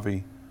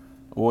Zahavi,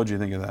 what did you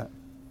think of that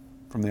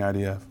from the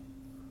IDF?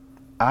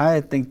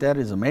 I think that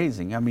is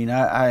amazing. I mean,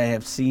 I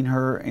have seen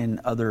her in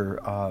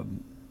other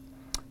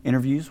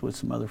interviews with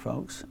some other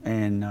folks,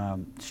 and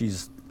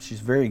she's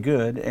very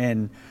good.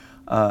 And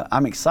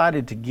I'm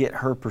excited to get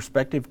her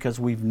perspective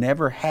because we've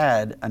never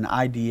had an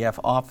IDF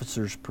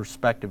officer's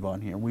perspective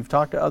on here. We've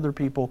talked to other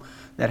people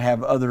that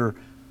have other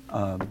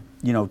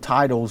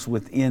titles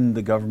within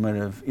the government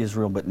of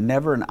Israel, but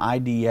never an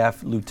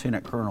IDF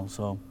Lieutenant Colonel.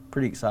 So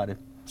pretty excited.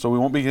 So we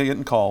won't be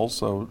getting calls.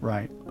 So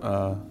right.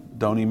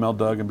 Don't email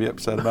Doug and be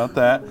upset about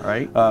that.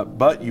 Right.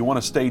 But you want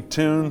to stay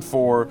tuned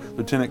for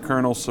Lieutenant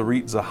Colonel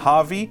Sarit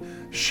Zahavi.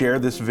 Share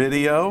this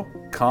video,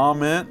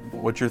 comment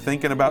what you're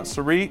thinking about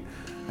Sarit,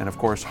 and of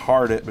course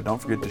heart it, but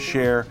don't forget to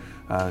share.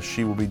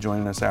 She will be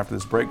joining us after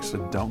this break, so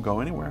don't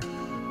go anywhere.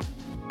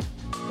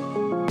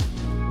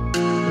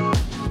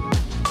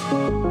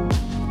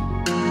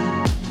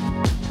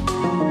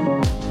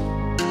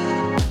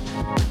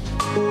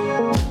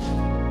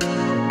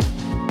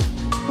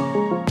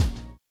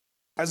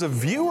 As a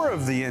viewer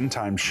of the End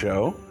Time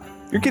Show,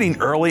 you're getting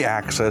early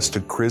access to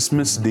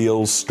Christmas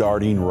deals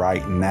starting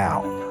right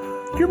now.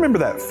 Do you remember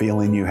that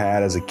feeling you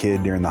had as a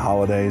kid during the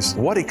holidays?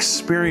 What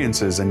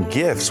experiences and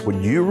gifts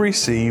would you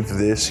receive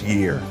this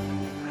year?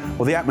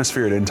 Well, the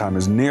atmosphere at End Time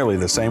is nearly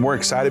the same. We're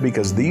excited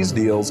because these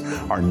deals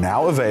are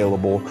now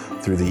available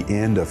through the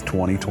end of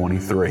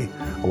 2023.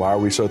 Why are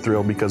we so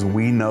thrilled? Because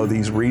we know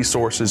these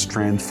resources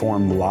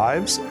transform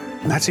lives.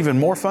 And that's even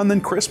more fun than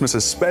Christmas,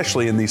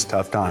 especially in these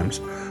tough times.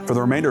 For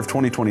the remainder of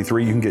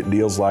 2023, you can get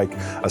deals like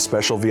a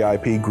special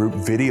VIP group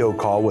video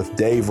call with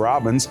Dave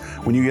Robbins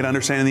when you get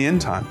Understanding the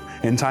End Time.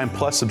 End Time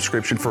Plus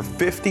subscription for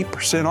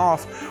 50%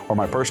 off, or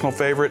my personal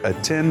favorite, a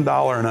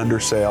 $10 and under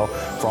sale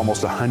for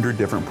almost 100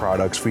 different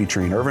products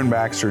featuring Irvin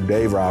Baxter,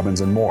 Dave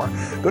Robbins, and more.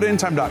 Go to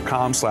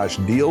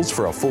endtime.com/deals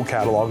for a full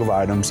catalog of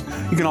items.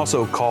 You can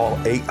also call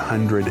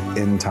 800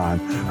 End Time.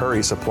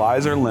 Hurry,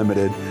 supplies are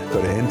limited.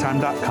 Go to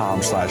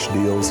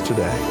endtime.com/deals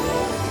today.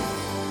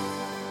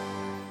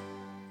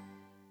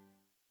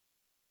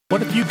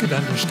 What if you could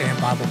understand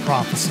Bible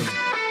prophecy?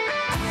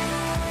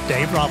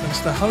 Dave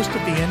Robbins, the host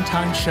of the End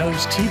Time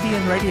Show's TV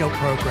and radio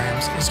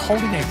programs, is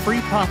holding a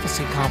free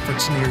prophecy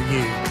conference near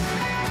you.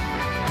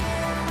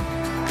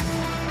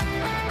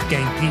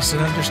 Gain peace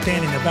and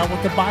understanding about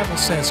what the Bible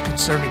says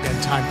concerning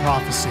end time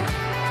prophecy.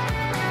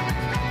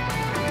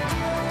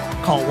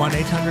 Call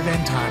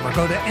 1-800-END-TIME or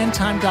go to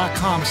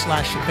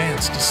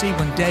endtime.com/events to see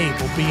when Dave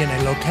will be in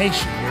a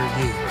location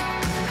near you.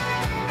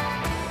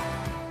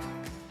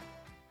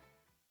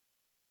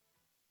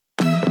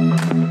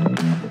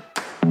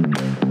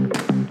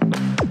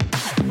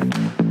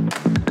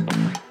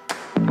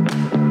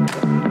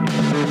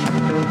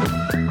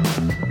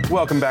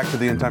 Welcome back to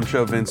the End Time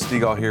Show. Vince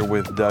Stegall here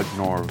with Doug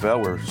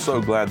Norvell. We're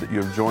so glad that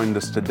you have joined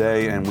us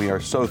today, and we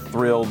are so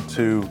thrilled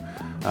to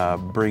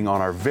bring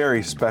on our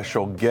very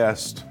special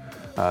guest,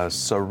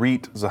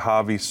 Sarit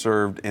Zahavi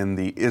served in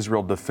the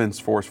Israel Defense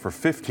Force for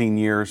 15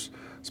 years,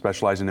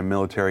 specializing in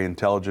military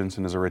intelligence,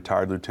 and is a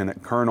retired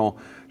lieutenant colonel.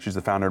 She's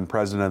the founder and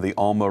president of the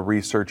Alma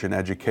Research and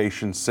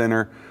Education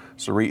Center.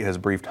 Sarit has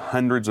briefed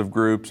hundreds of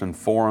groups and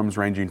forums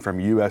ranging from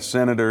U.S.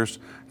 senators,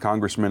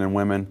 congressmen and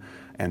women,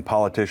 and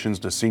politicians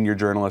to senior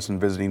journalists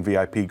and visiting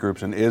VIP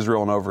groups in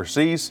Israel and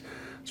overseas.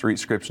 Sarit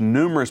scripts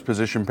numerous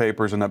position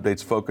papers and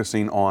updates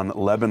focusing on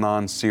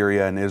Lebanon,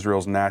 Syria, and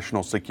Israel's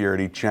national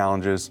security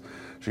challenges.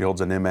 She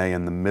holds an MA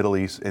in the Middle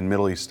East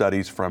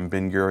Studies from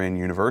Ben-Gurion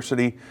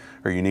University.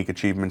 Her unique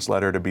achievements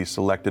led her to be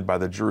selected by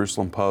the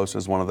Jerusalem Post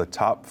as one of the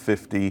top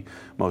 50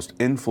 most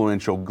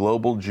influential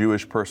global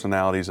Jewish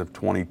personalities of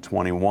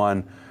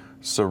 2021.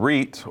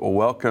 Sarit,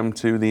 welcome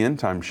to the End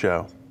Time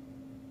Show.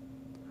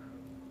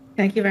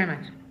 Thank you very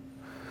much.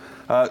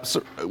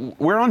 So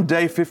we're on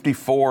day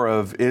 54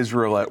 of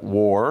Israel at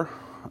War.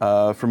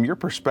 From your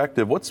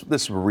perspective, what's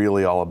this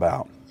really all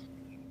about?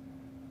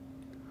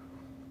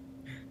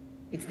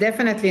 It's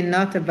definitely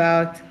not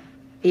about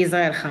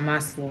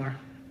Israel-Hamas war.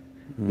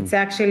 It's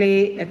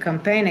actually a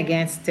campaign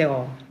against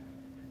terror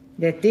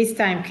that this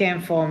time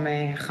came from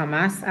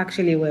Hamas.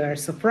 Actually, we are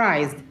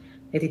surprised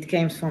that it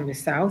came from the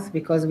south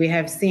because we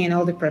have seen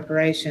all the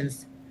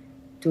preparations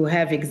to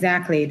have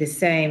exactly the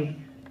same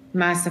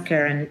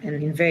massacre and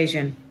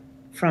invasion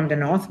from the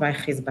north by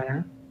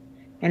Hezbollah.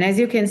 And as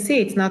you can see,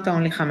 it's not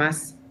only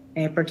Hamas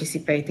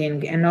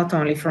participating and not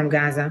only from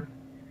Gaza.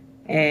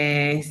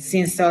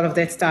 Since all of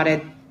that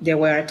started, there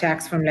were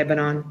attacks from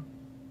Lebanon,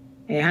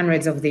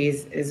 hundreds of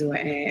these as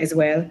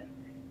well.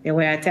 There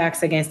were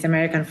attacks against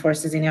American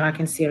forces in Iraq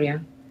and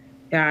Syria.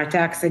 There are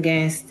attacks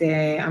against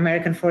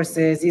American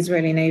forces,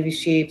 Israeli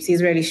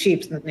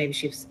ships, not Navy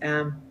ships,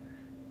 and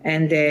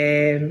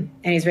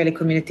Israeli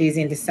communities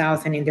in the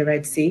south and in the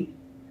Red Sea.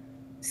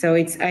 So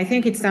I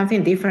think it's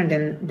something different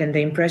than the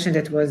impression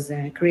that was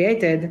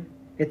created,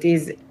 that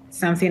is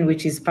something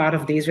which is part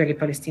of the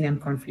Israeli-Palestinian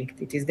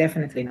conflict. It is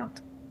definitely not.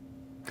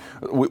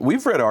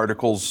 We've read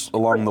articles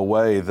along the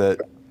way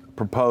that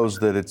propose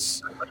that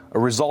it's a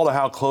result of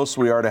how close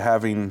we are to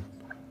having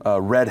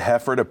a red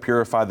heifer to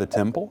purify the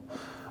temple.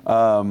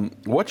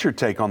 What's your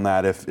take on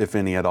that, if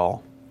any at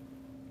all?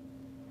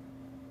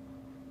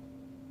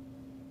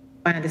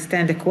 I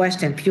understand the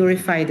question.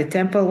 Purify the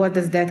temple, what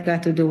does that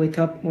got to do with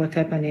what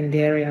happened in the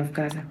area of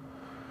Gaza?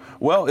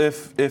 Well,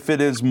 if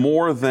it is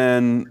more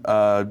than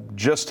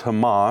just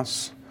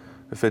Hamas,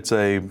 if it's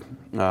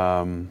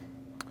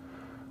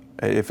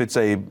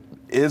a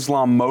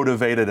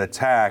Islam-motivated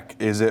attack,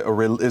 is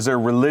there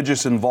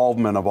religious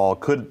involvement of all?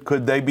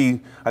 Could they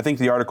be? I think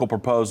the article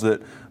proposed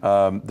that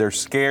they're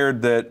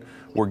scared that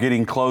we're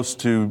getting close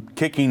to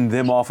kicking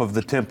them off of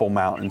the Temple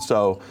Mount, and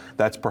so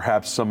that's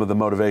perhaps some of the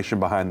motivation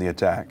behind the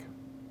attack.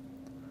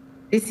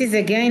 This is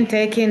again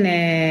taking,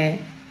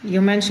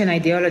 you mentioned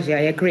ideology,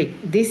 I agree.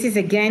 This is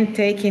again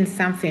taking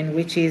something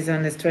which is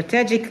on a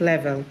strategic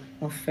level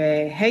of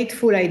a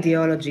hateful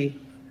ideology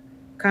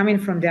coming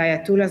from the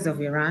Ayatollahs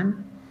of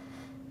Iran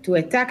to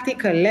a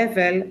tactical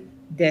level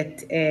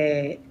that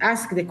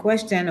asks the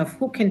question of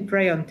who can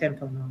pray on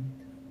Temple Mount.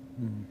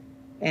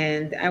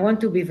 And I want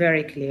to be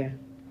very clear.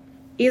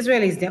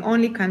 Israel is the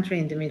only country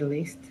in the Middle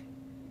East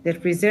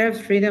that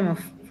preserves freedom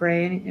of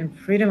praying and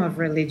freedom of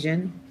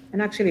religion,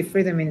 and actually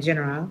freedom in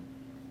general,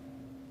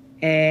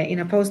 in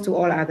opposed to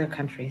all other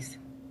countries.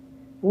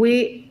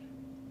 We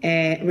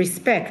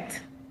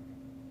respect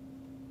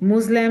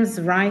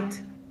Muslims'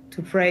 right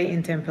to pray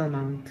in Temple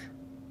Mount.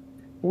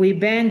 We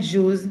ban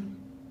Jews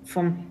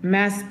from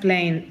mass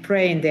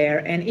praying there,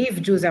 and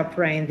if Jews are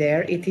praying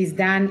there, it is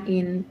done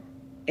in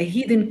a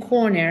hidden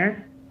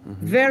corner,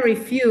 very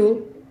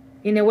few,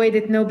 in a way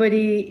that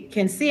nobody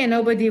can see and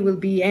nobody will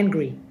be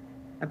angry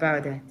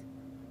about that.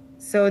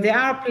 So there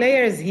are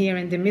players here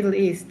in the Middle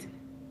East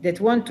that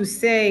want to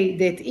say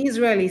that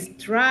Israel is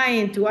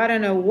trying to, I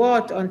don't know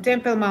what, on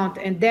Temple Mount,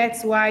 and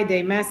that's why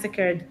they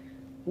massacred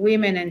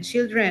women and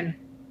children.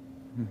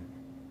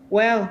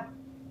 Well,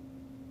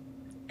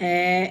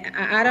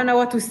 I don't know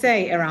what to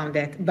say around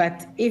that,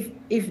 but if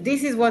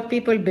this is what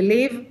people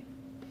believe,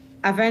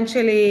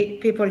 eventually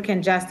people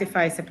can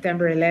justify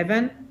September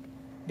 11,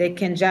 they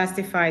can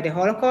justify the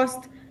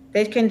Holocaust,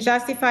 they can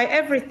justify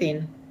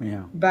everything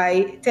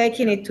by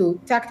taking it to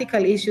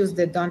tactical issues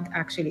that don't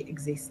actually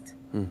exist.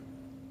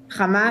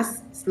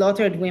 Hamas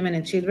slaughtered women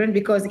and children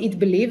because it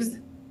believes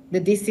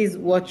that this is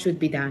what should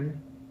be done.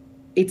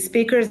 Its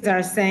speakers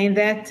are saying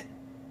that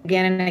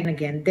again and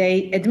again.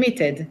 They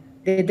admitted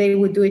that they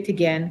would do it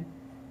again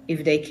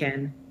if they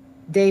can.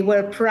 They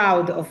were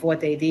proud of what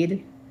they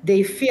did.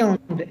 They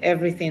filmed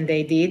everything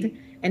they did,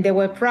 and they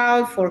were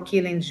proud for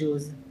killing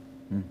Jews.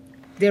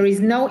 There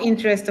is no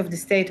interest of the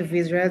State of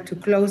Israel to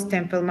close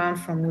Temple Mount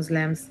for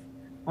Muslims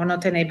or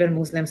not enable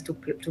Muslims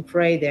to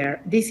pray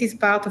there. This is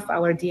part of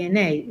our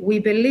DNA. We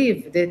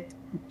believe that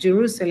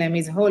Jerusalem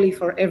is holy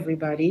for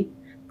everybody,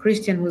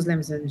 Christian,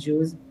 Muslims, and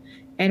Jews.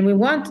 And we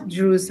want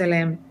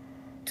Jerusalem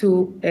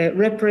to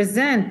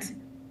represent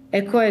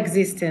a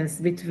coexistence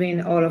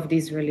between all of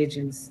these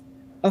religions.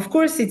 Of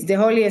course, it's the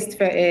holiest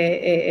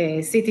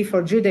city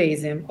for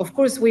Judaism. Of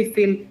course, we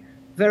feel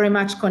very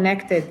much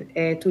connected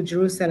to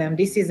Jerusalem.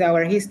 This is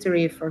our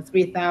history for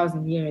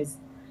 3,000 years.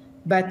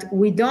 But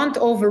we don't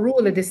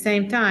overrule at the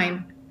same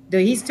time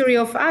the history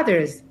of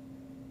others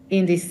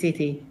in this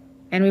city.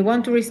 And we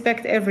want to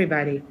respect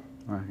everybody.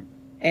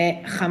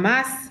 Right.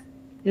 Hamas,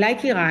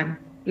 like Iran,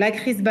 like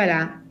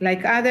Hezbollah,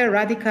 like other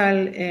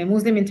radical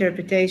Muslim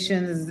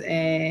interpretations,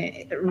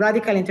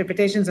 radical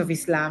interpretations of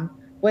Islam,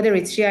 whether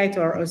it's Shiite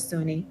or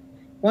Sunni,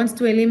 wants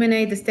to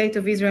eliminate the state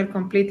of Israel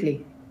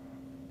completely.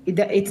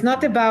 It's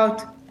not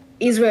about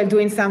Israel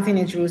doing something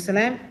in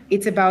Jerusalem.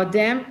 It's about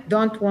them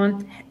don't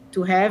want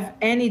to have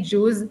any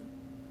Jews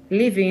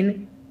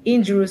living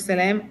in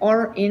Jerusalem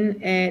or in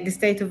the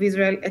state of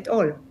Israel at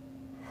all.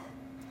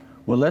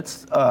 Well,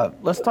 let's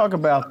talk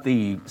about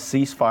the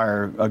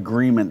ceasefire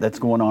agreement that's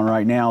going on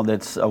right now.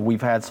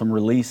 We've had some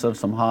release of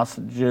some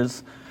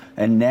hostages,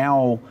 and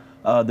now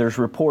there's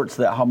reports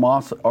that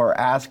Hamas are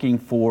asking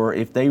for,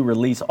 if they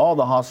release all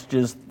the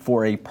hostages,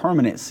 for a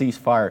permanent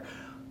ceasefire.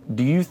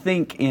 Do you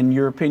think, in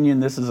your opinion,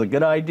 this is a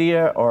good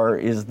idea, or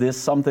is this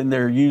something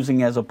they're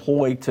using as a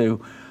ploy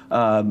to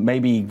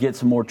maybe get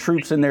some more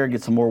troops in there,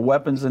 get some more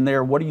weapons in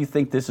there? What do you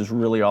think this is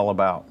really all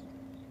about?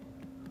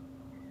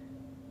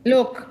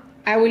 Look,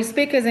 I will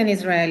speak as an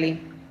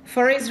Israeli.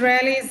 For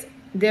Israelis,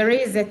 there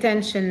is a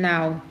tension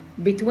now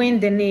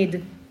between the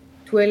need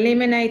to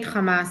eliminate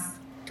Hamas,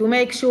 to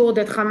make sure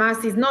that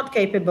Hamas is not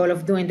capable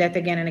of doing that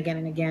again and again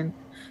and again,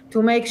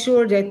 to make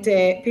sure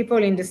that people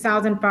in the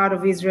southern part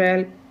of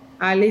Israel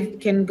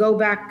can go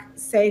back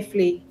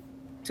safely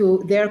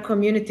to their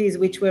communities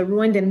which were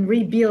ruined and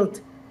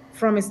rebuilt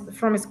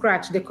from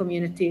scratch, the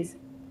communities.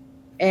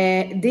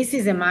 This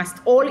is a must.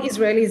 All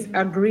Israelis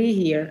agree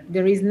here.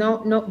 There is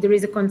there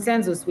is a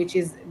consensus, which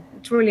is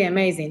truly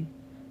amazing.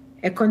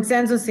 A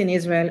consensus in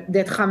Israel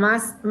that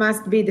Hamas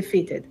must be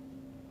defeated.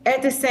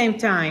 At the same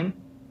time,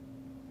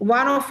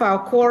 one of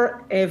our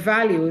core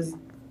values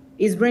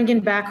is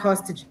bringing back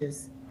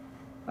hostages.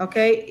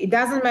 Okay, it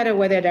doesn't matter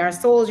whether they are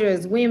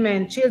soldiers,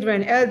 women,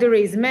 children,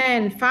 elderly,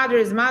 men,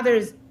 fathers,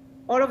 mothers.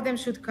 All of them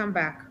should come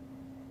back.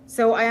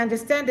 So I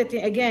understand that,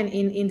 again,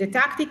 in the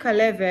tactical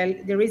level,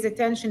 there is a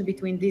tension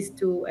between these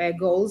two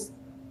goals,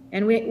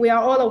 and we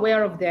are all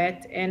aware of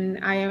that, and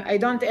I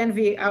don't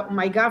envy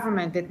my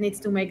government that needs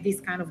to make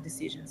these kind of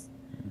decisions.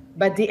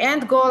 But the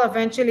end goal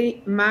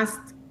eventually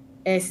must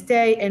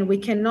stay, and we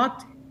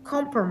cannot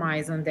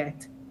compromise on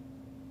that.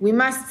 We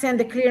must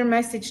send a clear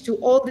message to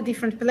all the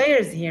different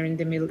players here in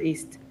the Middle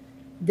East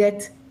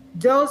that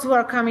those who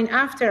are coming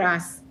after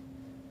us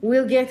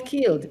will get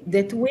killed,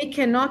 that we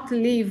cannot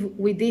live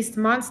with this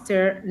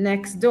monster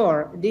next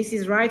door. This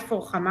is right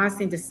for Hamas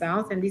in the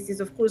south, and this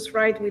is, of course,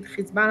 right with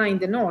Hezbollah in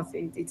the north.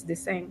 It's the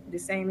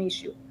same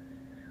issue.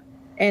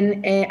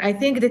 And I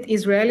think that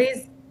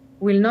Israelis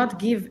will not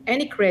give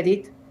any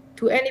credit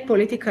to any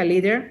political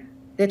leader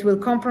that will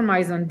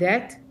compromise on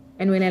that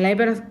and will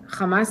enable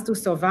Hamas to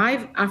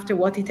survive after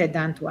what it had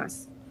done to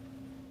us.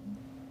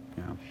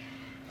 Yeah.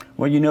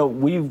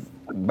 Well,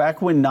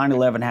 back when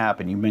 9/11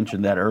 happened, you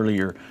mentioned that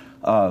earlier,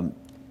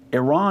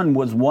 Iran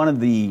was one of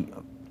the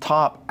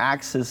top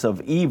axis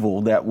of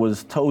evil that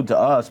was told to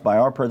us by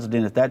our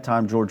president at that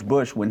time, George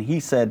Bush, when he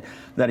said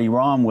that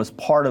Iran was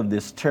part of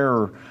this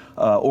terror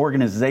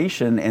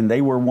organization and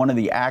they were one of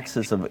the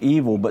axis of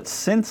evil. But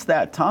since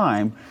that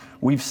time,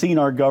 we've seen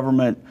our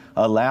government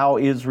allow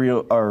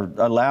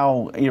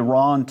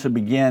Iran to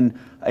begin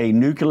a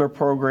nuclear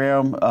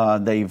program.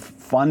 They've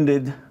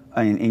funded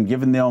and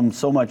given them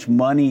so much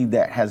money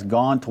that has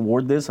gone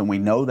toward this, and we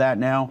know that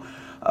now.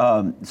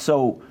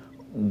 So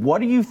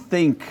what do you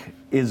think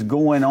is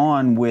going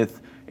on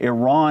with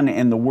Iran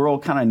and the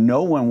world kind of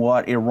knowing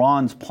what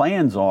Iran's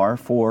plans are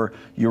for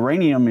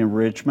uranium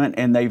enrichment?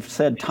 And they've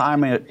said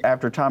time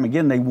after time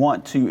again they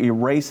want to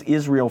erase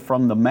Israel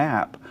from the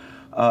map.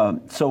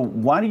 So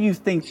why do you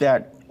think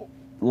that,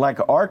 like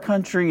our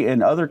country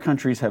and other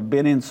countries, have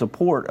been in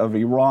support of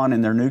Iran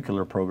and their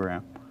nuclear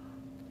program?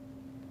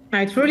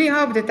 I truly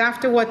hope that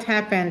after what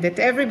happened, that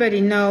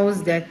everybody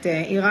knows that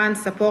Iran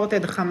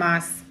supported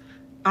Hamas,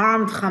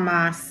 armed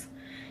Hamas,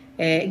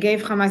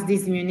 gave Hamas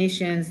these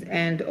munitions.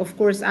 And of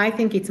course, I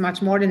think it's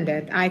much more than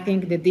that. I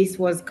think that this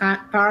was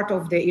part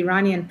of the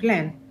Iranian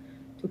plan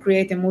to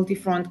create a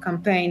multi-front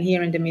campaign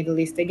here in the Middle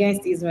East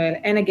against Israel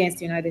and against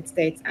the United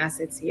States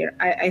assets here.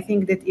 I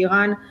think that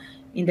Iran,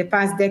 in the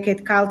past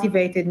decade,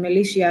 cultivated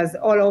militias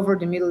all over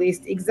the Middle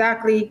East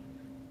exactly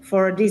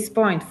for this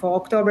point, for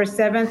October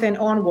 7th and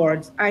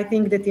onwards. I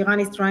think that Iran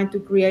is trying to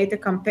create a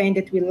campaign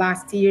that will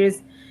last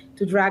years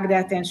to drag the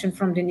attention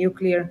from the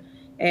nuclear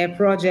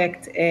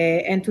project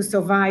and to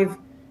survive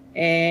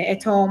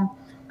at home.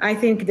 I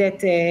think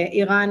that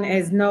Iran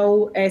has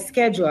no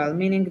schedule,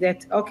 meaning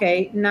that,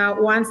 okay,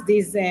 now once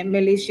these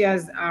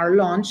militias are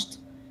launched,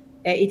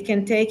 it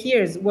can take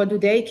years. What do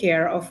they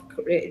care of,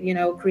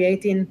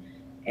 creating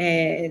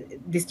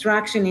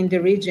destruction in the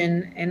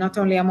region, and not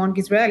only among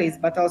Israelis,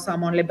 but also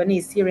among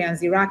Lebanese,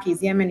 Syrians, Iraqis,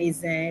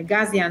 Yemenis,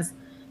 Gazians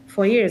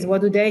for years?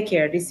 What do they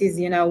care? This is,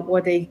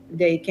 what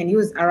they can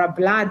use Arab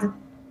blood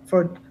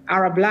for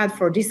Arab blood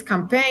for this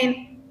campaign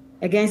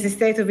against the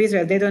state of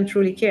Israel. They don't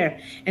truly care.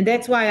 And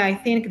that's why I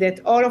think that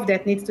all of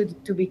that needs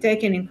to be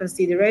taken in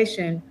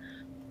consideration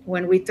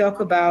when we talk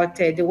about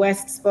the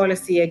West's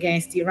policy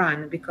against Iran,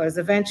 because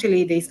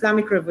eventually the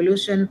Islamic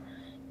Revolution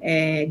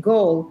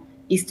goal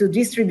is to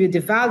distribute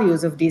the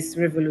values of this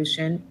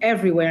revolution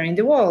everywhere in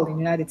the world, in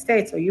the United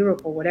States or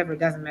Europe or whatever,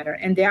 it doesn't matter.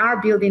 And they are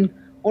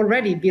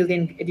already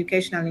building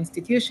educational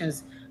institutions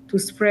to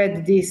spread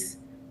this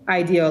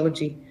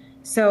ideology.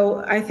 So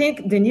I think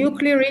the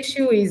nuclear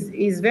issue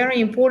is very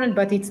important,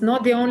 but it's not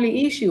the only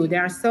issue.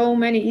 There are so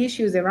many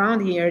issues around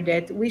here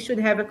that we should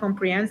have a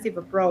comprehensive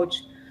approach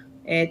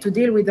to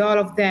deal with all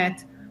of that,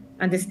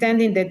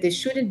 understanding that there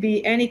shouldn't be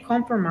any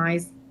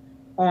compromise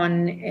on,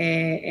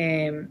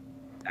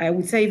 I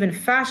would say even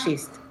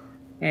fascist,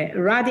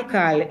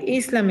 radical,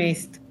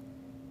 Islamist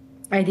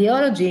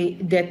ideology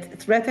that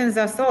threatens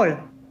us all.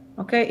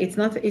 Okay, it's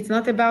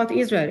not about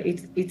Israel.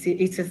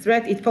 It's a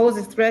threat. It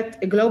poses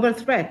a global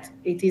threat.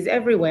 It is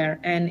everywhere,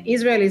 and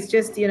Israel is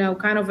just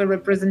kind of a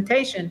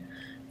representation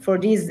for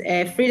these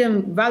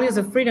values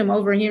of freedom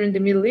over here in the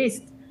Middle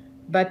East.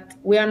 But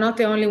we are not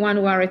the only one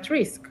who are at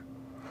risk.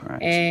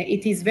 Right.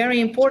 It is very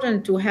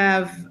important to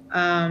have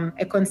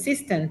a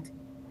consistent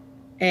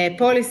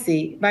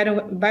policy. By the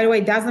way,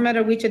 it doesn't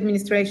matter which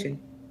administration.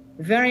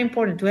 Very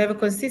important to have a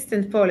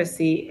consistent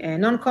policy, a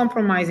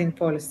non-compromising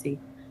policy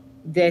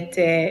that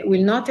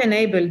will not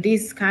enable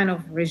this kind of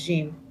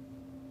regime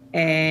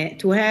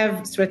to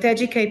have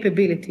strategic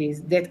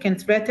capabilities that can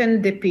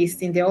threaten the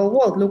peace in the whole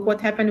world. Look what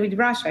happened with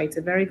Russia. It's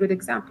a very good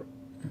example.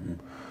 Mm-hmm.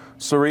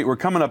 Sarit, we're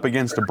coming up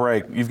against a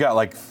break. You've got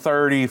like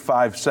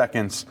 35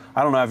 seconds.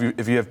 I don't know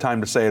if you have time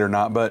to say it or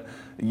not, but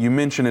you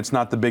mentioned it's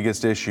not the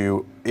biggest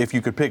issue. If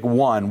you could pick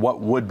one,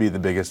 what would be the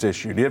biggest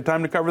issue? Do you have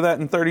time to cover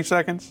that in 30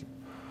 seconds?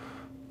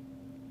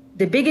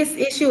 The biggest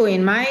issue,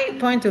 in my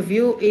point of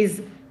view,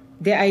 is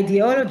the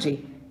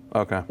ideology.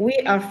 Okay. We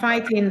are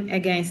fighting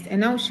against a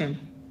notion.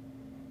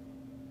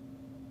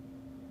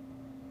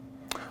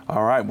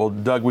 All right. Well,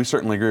 Doug, we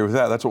certainly agree with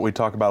that. That's what we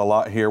talk about a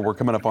lot here. We're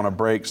coming up on a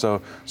break,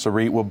 so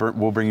Sarit,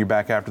 we'll bring you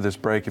back after this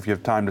break. If you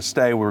have time to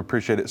stay, we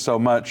appreciate it so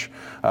much.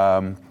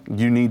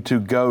 You need to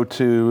go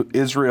to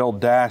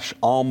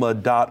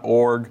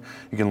israel-alma.org.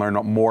 You can learn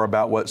more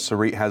about what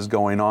Sarit has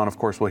going on. Of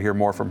course, we'll hear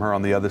more from her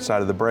on the other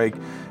side of the break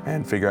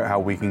and figure out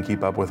how we can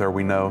keep up with her.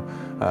 We know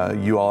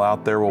you all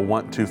out there will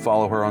want to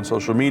follow her on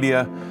social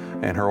media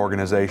and her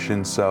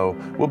organization. So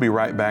we'll be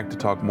right back to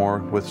talk more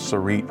with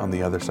Sarit on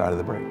the other side of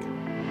the break.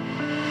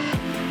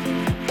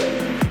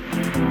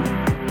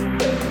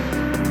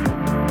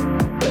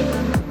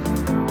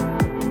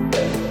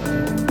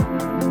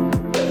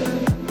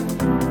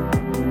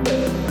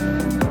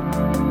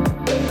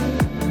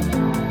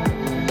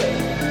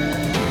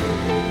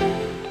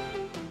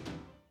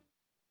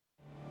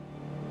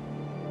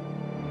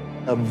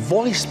 A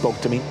voice spoke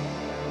to me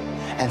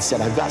and said,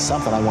 I've got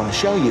something I want to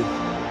show you.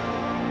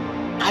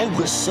 I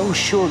was so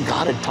sure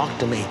God had talked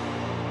to me.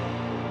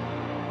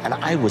 And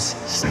I was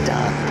stunned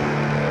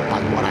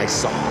by what I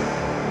saw.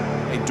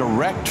 A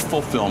direct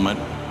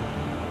fulfillment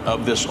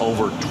of this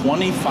over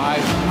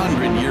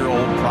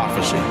 2,500-year-old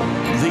prophecy.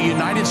 The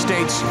United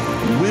States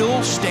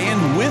will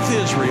stand with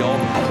Israel.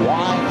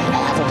 Why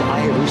haven't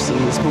I ever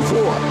seen this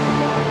before?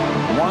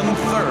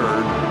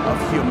 1/3 of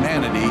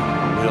humanity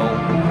will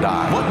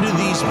die. What do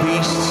these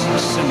beasts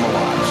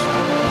symbolize?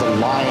 The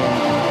lion,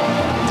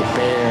 the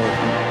bear,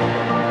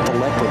 the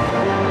leopard.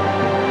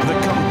 The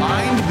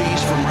combined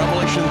beast from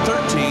Revelation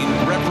 13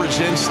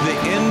 represents the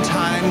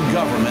end-time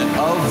government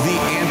of the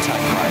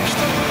Antichrist.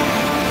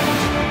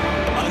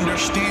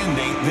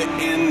 Understanding the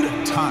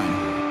end time.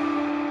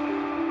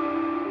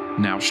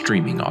 Now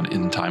streaming on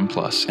Endtime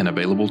Plus and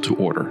available to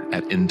order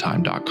at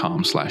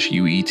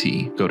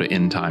endtime.com/UET. Go to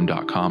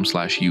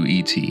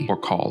endtime.com/UET or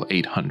call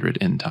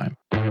 800-ENDTIME.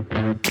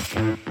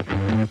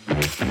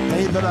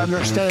 They that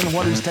understand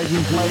what is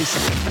taking place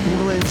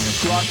will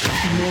instruct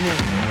many.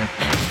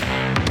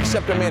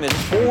 Except a man is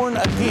born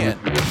again,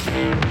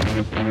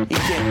 he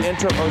can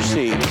enter or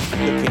see the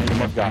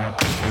kingdom of God.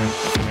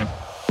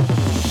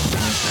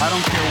 I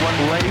don't care what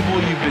label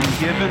you've been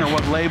given or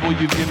what label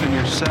you've given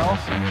yourself.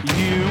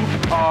 You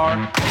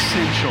are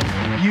essential.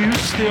 You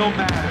still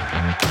matter.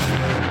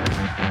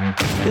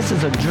 This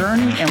is a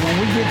journey, and when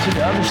we get to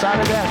the other side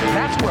of that,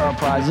 that's where our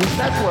prize is.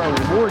 That's where our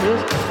reward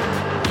is.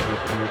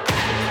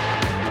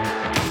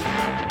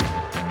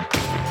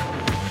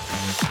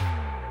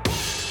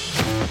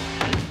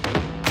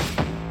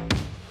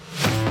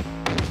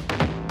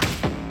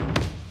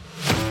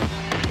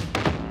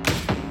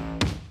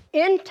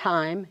 End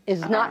time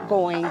is not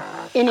going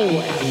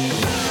anywhere.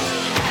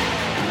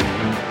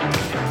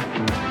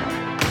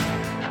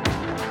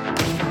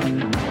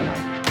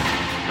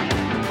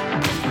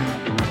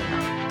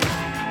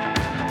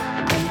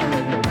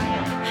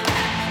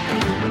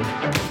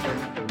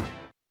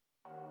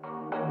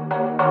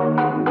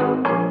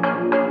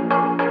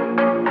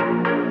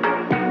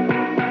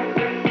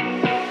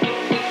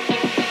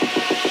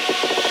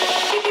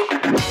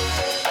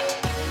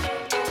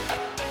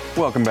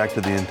 Welcome Welcome back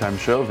to the End Time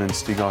Show.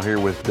 Vince Stegall here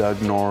with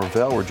Doug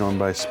Norvell. We're joined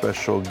by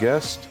special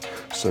guest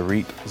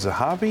Sarit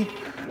Zahavi,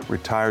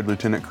 retired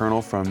Lieutenant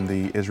Colonel from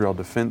the Israel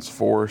Defense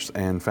Force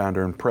and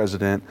founder and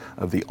president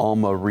of the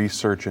Alma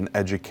Research and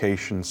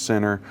Education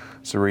Center.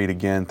 Sarit,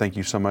 again, thank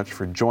you so much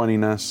for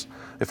joining us.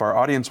 If our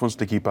audience wants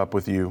to keep up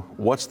with you,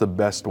 what's the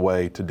best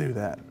way to do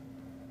that?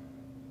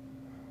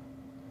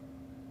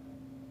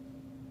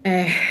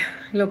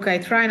 Look, I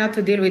try not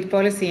to deal with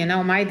policy. You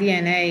know, my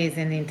DNA is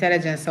an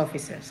intelligence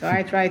officer, so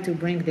I try to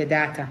bring the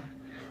data,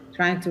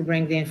 trying to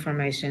bring the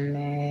information.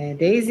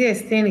 The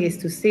easiest thing is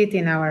to sit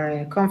in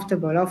our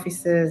comfortable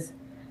offices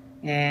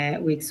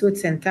with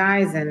suits and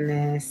ties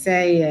and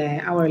say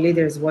our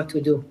leaders what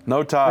to do.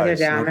 No ties. Whether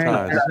they are no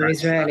Americans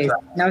ties. or Israelis.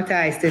 No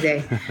ties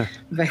today.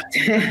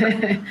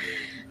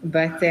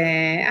 But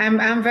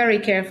I'm very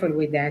careful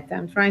with that.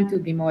 I'm trying to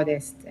be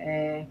modest.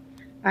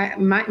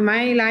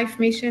 My life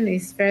mission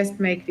is first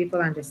make people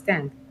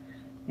understand.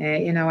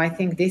 I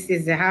think this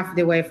is half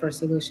the way for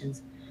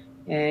solutions.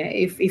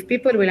 If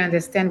people will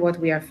understand what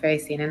we are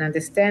facing and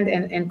understand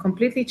and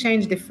completely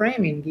change the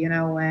framing,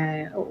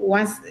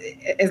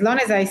 as long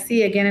as I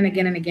see again and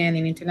again and again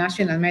in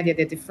international media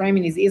that the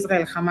framing is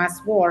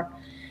Israel-Hamas war,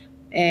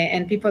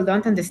 and people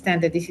don't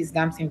understand that this is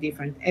something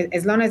different.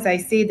 As long as I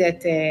see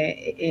that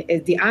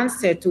the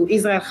answer to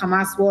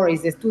Israel-Hamas war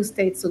is a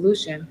two-state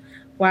solution,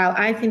 while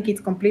I think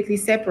it's completely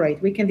separate,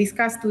 we can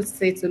discuss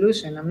two-state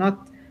solution. I'm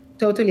not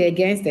totally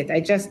against it. I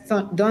just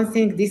don't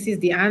think this is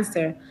the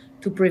answer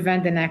to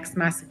prevent the next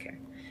massacre.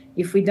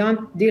 If we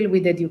don't deal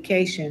with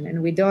education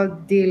and we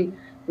don't deal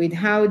with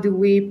how do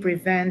we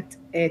prevent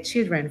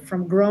children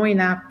from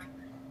growing up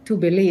to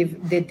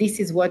believe that this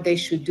is what they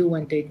should do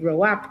when they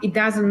grow up, it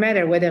doesn't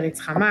matter whether it's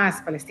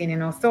Hamas,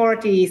 Palestinian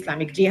Authority,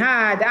 Islamic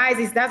Jihad,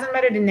 ISIS, doesn't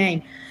matter the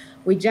name.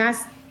 We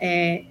just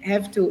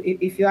have to,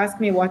 if you ask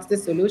me what's the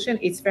solution,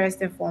 it's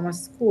first and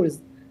foremost schools.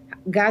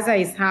 Gaza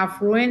is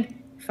half ruined,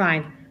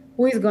 fine.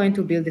 Who is going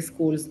to build the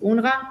schools?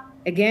 UNRWA?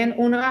 Again,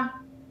 UNRWA?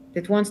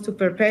 That wants to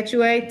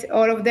perpetuate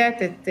all of that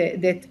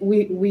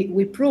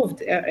we proved,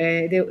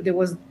 there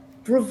was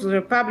proofs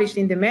were published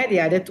in the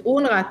media that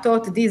UNRWA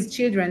taught these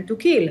children to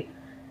kill,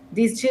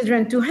 these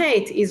children to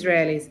hate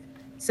Israelis.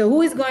 So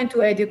who is going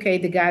to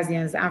educate the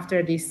Gazians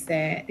after this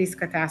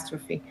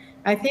catastrophe?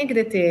 I think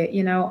that,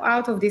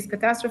 out of this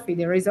catastrophe,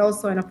 there is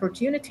also an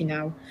opportunity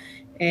now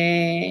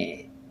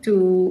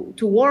to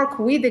work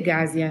with the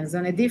Gazians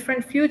on a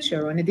different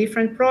future, on a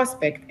different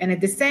prospect. And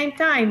at the same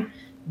time,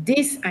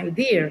 this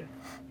idea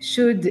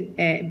should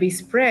be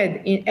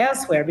spread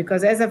elsewhere,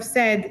 because as I've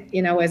said,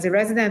 as a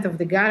resident of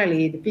the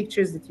Galilee, the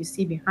pictures that you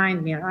see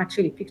behind me are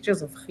actually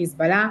pictures of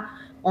Hezbollah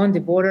on the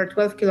border,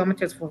 12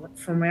 kilometers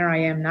from where I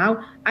am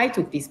now. I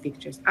took these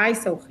pictures. I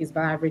saw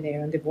Hezbollah every day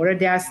on the border.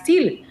 They are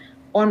still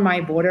on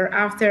my border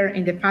after,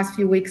 in the past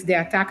few weeks, they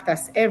attacked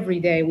us every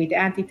day with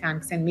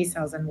anti-tanks and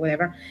missiles and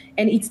whatever.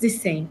 And it's the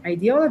same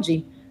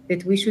ideology that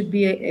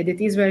that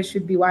Israel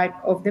should be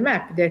wiped off the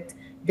map, that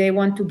they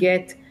want to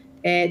get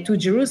to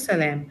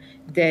Jerusalem,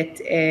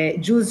 that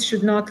Jews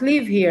should not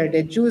live here,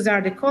 that Jews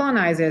are the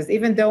colonizers,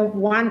 even though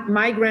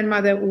my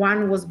grandmother,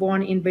 one was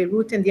born in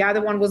Beirut and the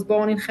other one was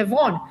born in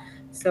Hebron.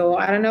 So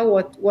I don't know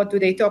what do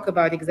they talk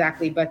about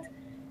exactly, but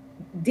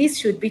this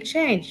should be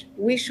changed.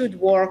 We should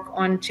work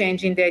on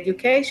changing the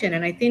education.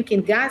 And I think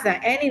in Gaza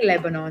and in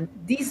Lebanon,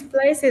 these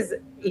places,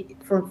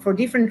 for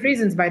different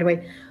reasons, by the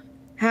way,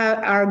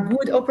 are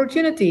good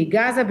opportunity.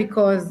 Gaza,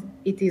 because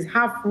it is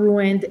half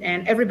ruined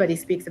and everybody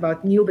speaks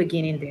about new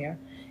beginning there.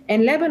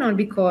 And Lebanon,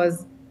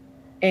 because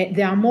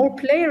there are more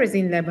players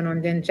in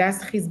Lebanon than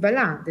just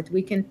Hezbollah that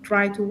we can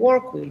try to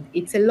work with.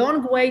 It's a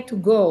long way to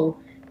go.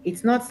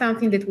 It's not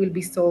something that will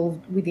be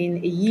solved within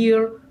a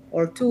year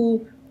or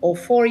 2 or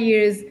 4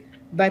 years.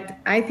 But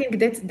I think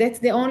that's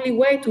the only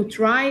way to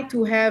try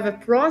to have a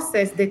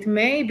process that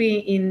maybe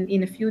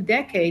in a few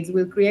decades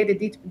will create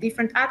a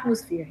different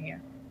atmosphere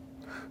here.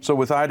 So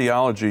with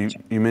ideology,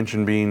 you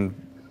mentioned being,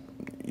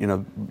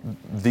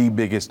 the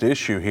biggest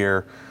issue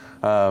here.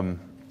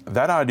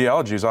 That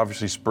ideology is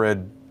obviously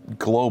spread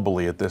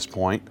globally at this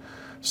point.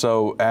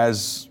 So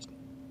as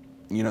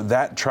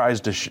that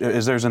tries to,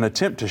 as there's an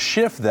attempt to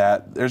shift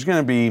that, there's going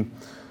to be,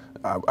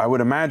 I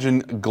would imagine,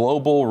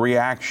 global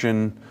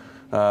reaction,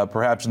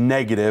 perhaps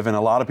negative, and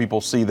a lot of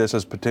people see this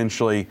as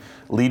potentially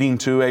leading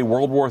to a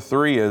World War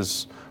III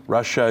as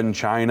Russia and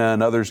China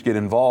and others get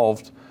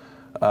involved.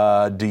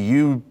 Do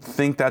you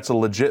think that's a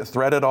legit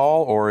threat at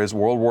all, or is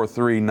World War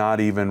III not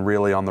even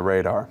really on the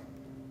radar?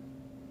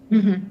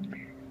 Mm-hmm.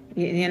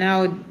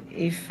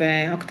 If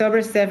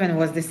October 7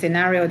 was the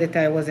scenario that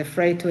I was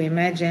afraid to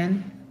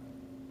imagine,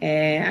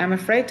 I'm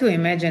afraid to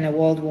imagine a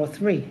World War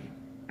III.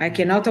 I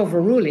cannot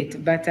overrule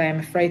it, but I'm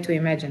afraid to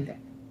imagine that.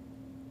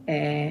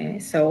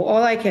 So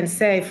all I can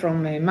say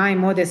from my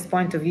modest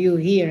point of view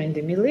here in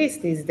the Middle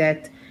East is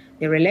that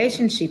the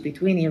relationship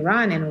between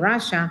Iran and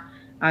Russia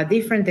are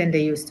different than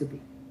they used to be.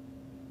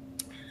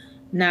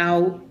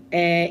 Now,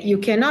 you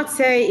cannot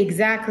say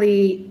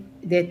exactly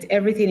that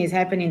everything is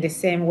happening the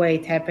same way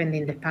it happened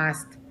in the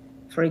past.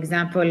 For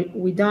example,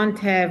 we don't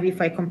have,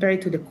 if I compare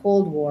it to the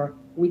Cold War,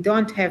 We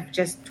don't have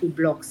just two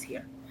blocks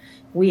here.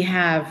 We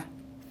have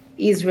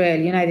Israel,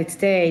 United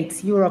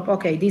States, Europe.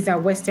 Okay, these are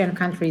Western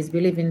countries,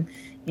 believe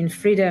in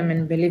freedom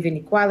and believe in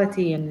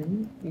equality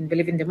and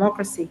believe in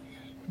democracy.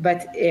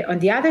 But on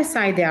the other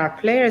side, there are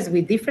players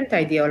with different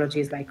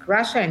ideologies, like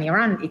Russia and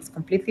Iran. It's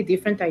completely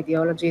different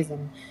ideologies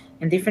and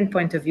different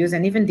point of views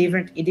and even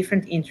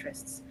different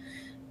interests.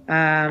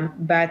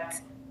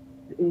 But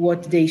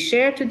what they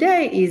share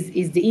today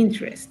is the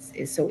interests.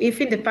 So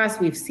if in the past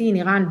we've seen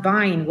Iran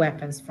buying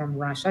weapons from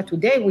Russia,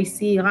 today we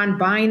see Iran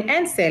buying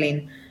and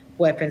selling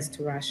weapons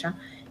to Russia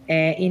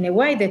in a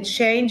way that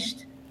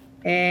changed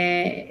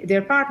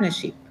their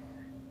partnership.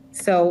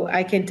 So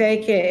I can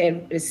take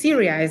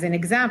Syria as an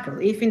example.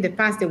 If in the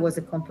past there was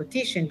a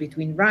competition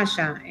between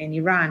Russia and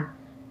Iran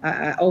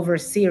over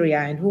Syria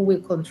and who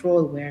will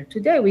control where,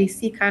 today we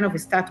see kind of a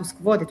status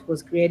quo that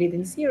was created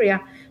in Syria,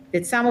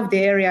 that some of the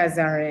areas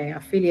are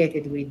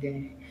affiliated with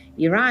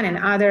Iran and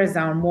others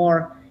are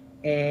more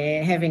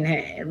having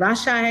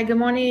Russia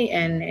hegemony,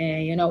 and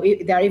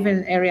there are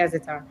even areas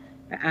that are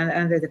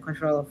under the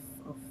control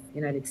of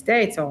United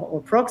States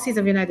or proxies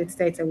of United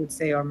States, I would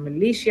say, or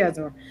militias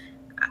or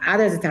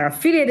others that are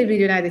affiliated with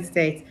the United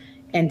States,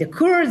 and the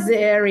Kurds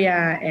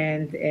area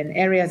and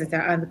areas that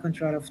are under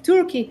control of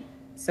Turkey.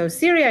 So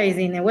Syria is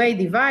in a way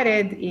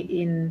divided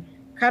in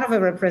kind of a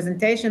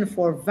representation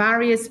for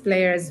various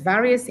players,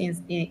 various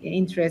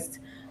interests,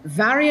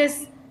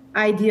 various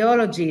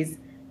ideologies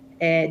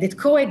that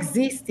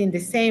coexist in the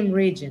same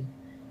region.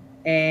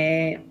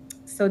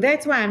 So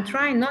that's why I'm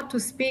trying not to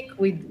speak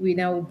with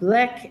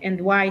black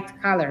and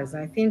white colors.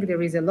 I think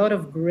there is a lot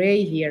of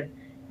gray here.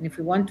 And if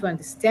we want to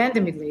understand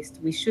the Middle East,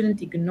 we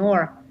shouldn't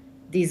ignore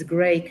these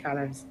gray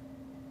colors.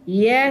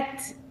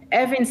 Yet,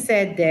 having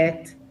said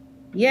that,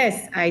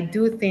 yes, I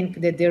do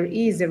think that there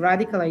is a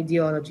radical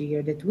ideology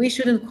here that we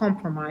shouldn't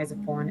compromise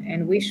upon,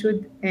 and we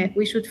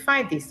should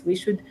fight this. We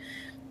should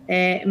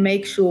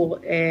make sure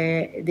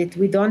that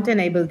we don't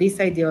enable this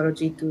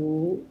ideology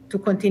to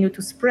continue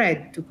to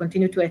spread, to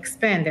continue to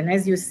expand. And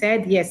as you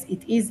said, yes,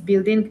 it is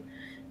building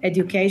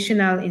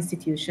educational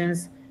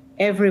institutions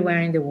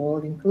everywhere in the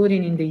world,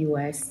 including in the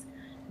US,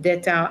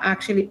 that are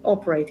actually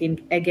operating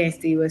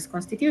against the US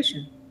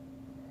Constitution.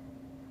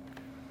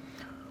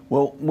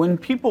 Well, when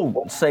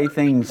people say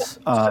things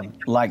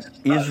like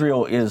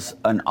Israel is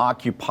an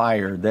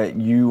occupier, that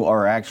you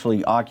are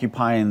actually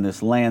occupying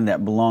this land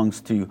that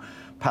belongs to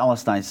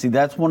Palestine, see,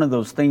 that's one of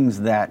those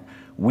things that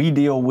we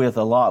deal with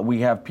a lot.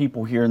 We have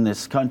people here in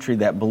this country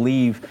that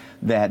believe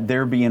that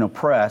they're being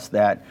oppressed,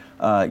 that,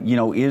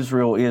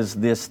 Israel is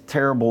this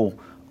terrible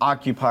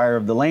occupier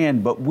of the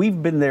land, but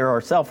we've been there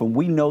ourselves and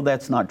we know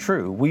that's not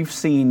true. We've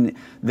seen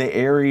the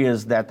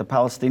areas that the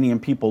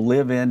Palestinian people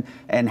live in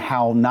and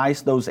how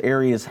nice those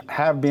areas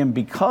have been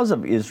because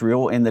of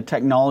Israel and the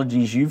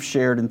technologies you've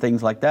shared and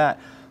things like that.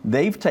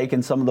 They've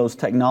taken some of those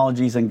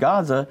technologies in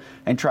Gaza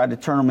and tried to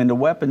turn them into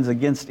weapons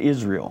against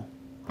Israel.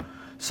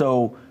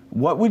 So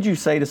what would you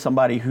say to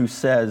somebody who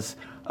says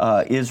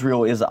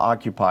Israel is an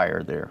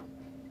occupier there?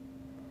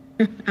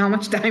 How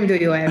much time do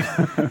you have?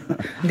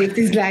 This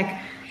is like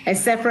a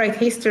separate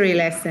history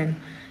lesson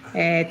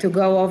to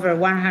go over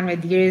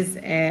 100 years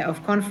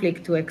of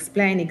conflict to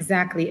explain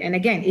exactly. And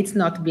again, it's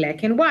not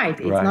black and white.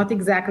 It's not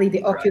exactly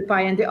the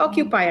occupier and the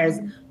occupiers.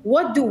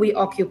 What do we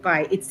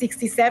occupy? It's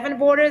 67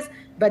 borders,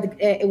 but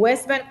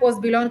West Bank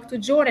belonged to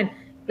Jordan.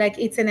 Like,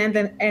 it's an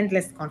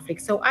endless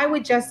conflict. So I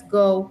would just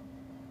go,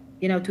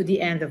 to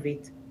the end of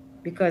it.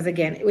 Because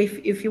again,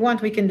 if you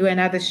want, we can do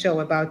another show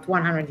about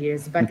 100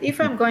 years. But if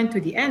I'm going to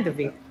the end of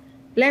it,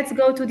 let's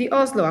go to the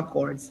Oslo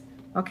Accords,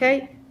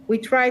 okay? We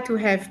try to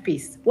have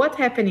peace. What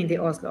happened in the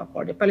Oslo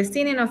Accord? The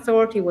Palestinian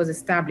Authority was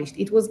established.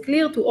 It was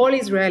clear to all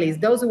Israelis,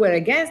 those who were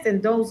against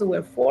and those who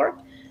were for,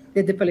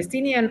 that the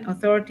Palestinian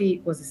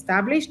Authority was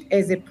established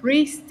as a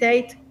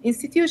pre-state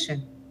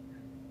institution,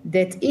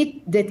 that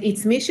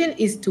its mission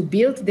is to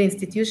build the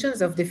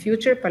institutions of the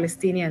future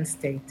Palestinian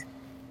state.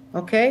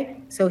 Okay?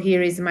 So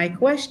here is my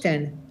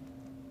question.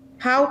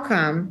 How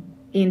come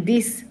in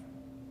this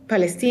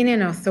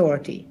Palestinian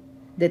Authority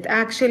that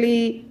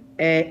actually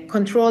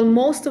control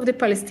most of the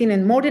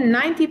Palestinian, more than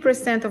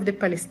 90% of the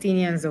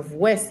Palestinians of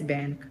West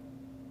Bank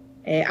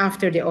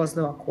after the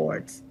Oslo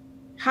Accords,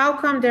 how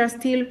come there are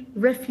still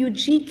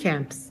refugee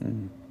camps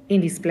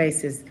in these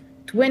places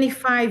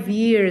 25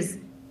 years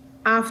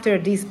after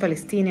this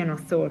Palestinian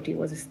Authority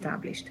was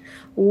established?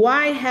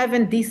 Why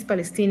haven't this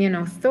Palestinian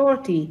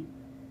Authority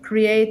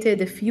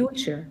created a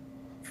future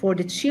for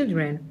the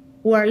children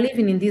who are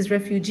living in these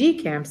refugee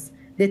camps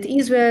that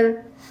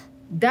Israel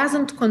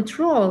doesn't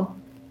control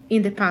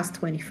in the past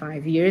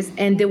 25 years?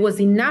 And there was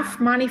enough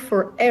money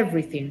for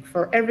everything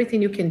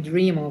you can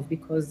dream of,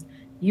 because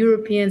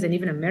Europeans and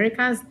even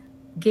Americans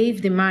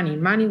gave the money.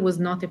 Money was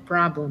not a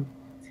problem.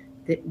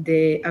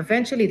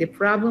 Eventually the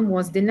problem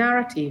was the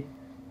narrative.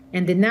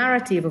 And the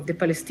narrative of the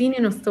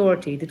Palestinian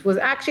Authority that was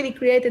actually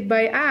created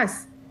by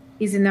us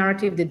is a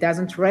narrative that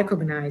doesn't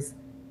recognize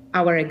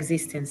our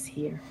existence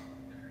here.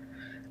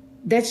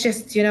 That's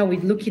just, we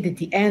look at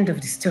the end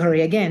of the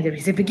story. Again, there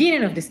is a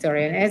beginning of the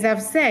story. And as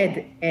I've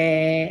said,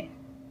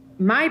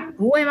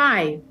 Who am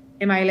I?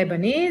 Am I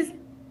Lebanese?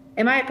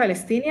 Am I a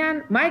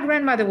Palestinian? My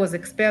grandmother was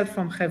expelled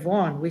from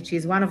Hebron, which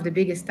is one of the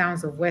biggest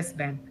towns of West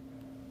Bank.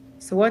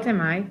 So what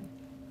am I?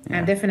 Yeah.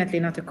 I'm definitely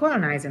not a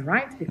colonizer,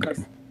 right?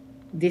 Because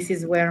this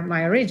is where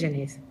my origin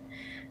is.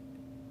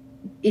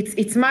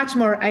 It's much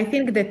more, I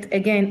think that,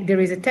 again, there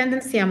is a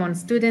tendency among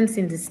students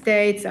in the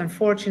States,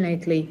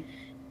 unfortunately,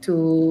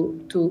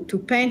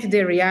 to paint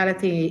the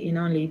reality in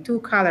only two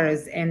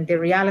colors, and the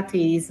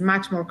reality is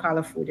much more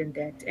colorful than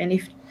that. And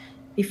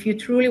if you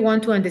truly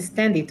want to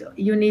understand it,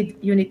 you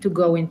need to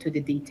go into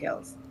the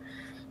details.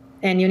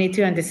 And you need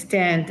to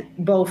understand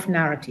both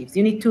narratives.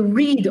 You need to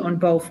read on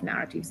both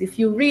narratives. If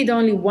you read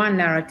only one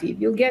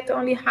narrative, you'll get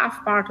only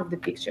half part of the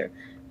picture.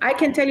 I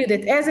can tell you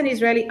that as an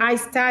Israeli, I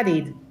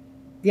studied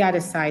the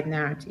other side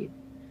narrative.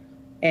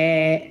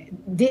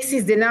 This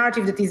is the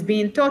narrative that is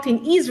being taught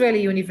in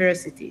Israeli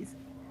universities,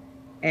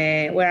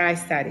 where I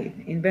studied,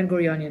 in Ben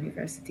Gurion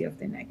University of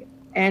the Negev.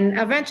 And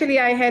eventually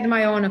I had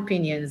my own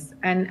opinions.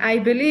 And I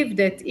believe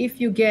that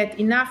if you get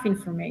enough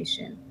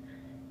information,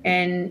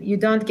 and you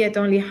don't get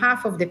only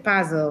half of the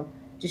puzzle,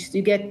 just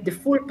you get the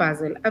full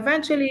puzzle,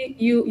 eventually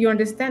you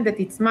understand that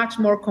it's much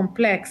more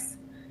complex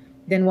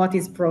than what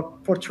is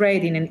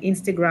portrayed in an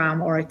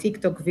Instagram or a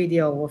TikTok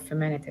video of a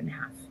minute and a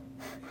half.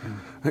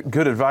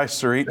 Good advice,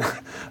 Sarit.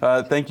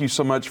 Thank you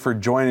so much for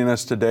joining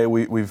us today.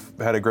 We've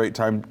had a great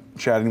time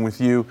chatting with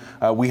you.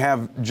 We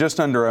have just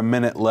under a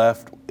minute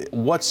left.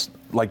 What's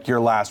like your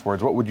last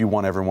words? What would you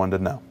want everyone to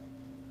know?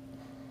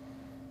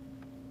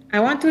 I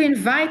want to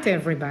invite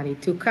everybody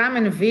to come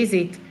and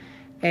visit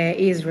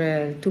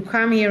Israel, to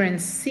come here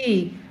and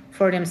see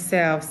for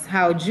themselves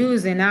how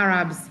Jews and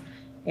Arabs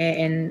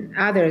and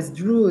others,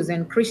 Druze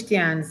and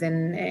Christians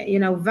and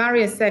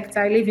various sects.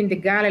 I live in the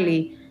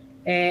Galilee.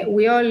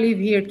 We all live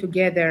here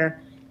together.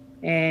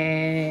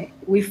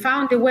 We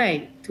found a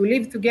way to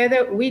live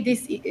together with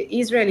this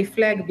Israeli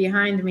flag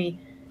behind me.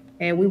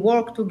 We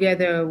work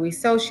together. We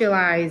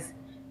socialize.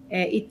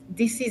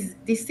 This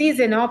is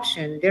an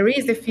option. There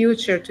is a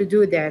future to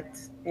do that.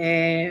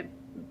 And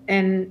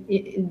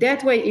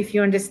that way, if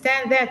you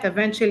understand that,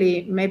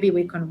 eventually maybe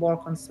we can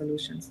work on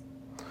solutions.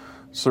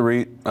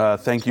 Sarit,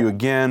 thank you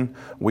again.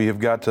 We have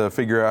got to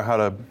figure out how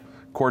to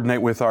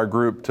coordinate with our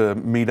group to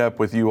meet up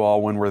with you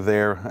all when we're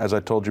there. As I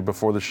told you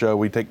before the show,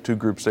 we take 2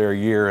 groups there a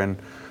year, and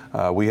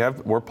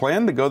we're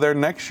planning to go there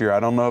next year. I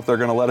don't know if they're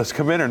going to let us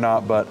come in or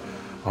not, but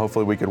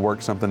hopefully we could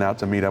work something out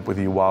to meet up with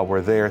you while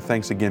we're there.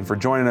 Thanks again for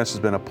joining us. It's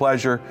been a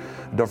pleasure.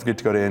 Don't forget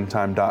to go to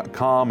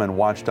endtime.com and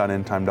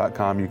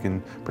watch.endtime.com. You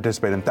can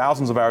participate in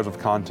thousands of hours of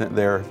content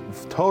there,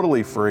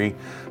 totally free.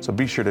 So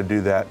be sure to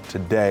do that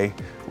today.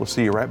 We'll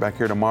see you right back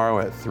here tomorrow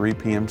at 3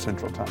 p.m.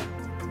 Central Time.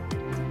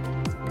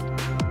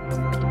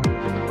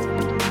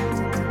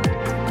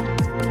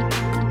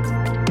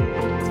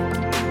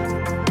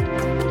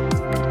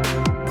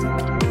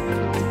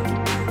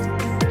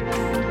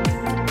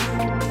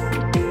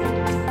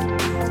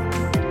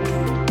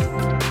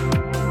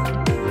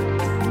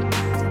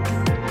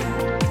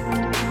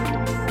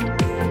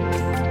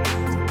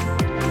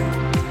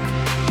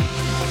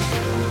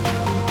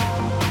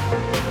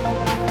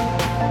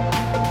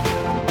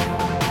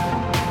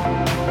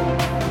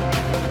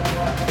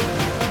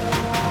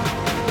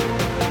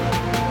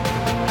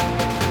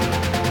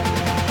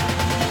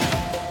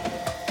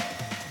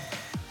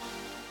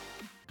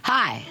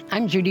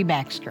 I'm Judy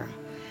Baxter.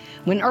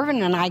 When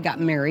Irvin and I got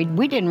married,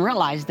 we didn't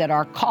realize that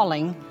our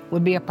calling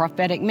would be a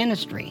prophetic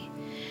ministry.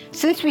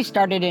 Since we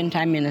started End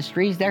Time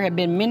Ministries, there have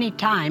been many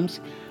times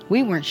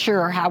we weren't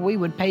sure how we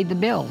would pay the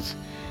bills,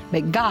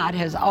 but God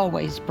has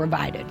always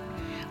provided.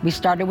 We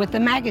started with a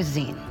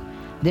magazine,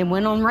 then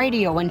went on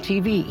radio and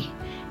TV,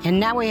 and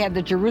now we have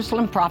the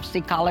Jerusalem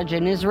Prophecy College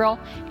in Israel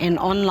and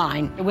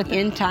online with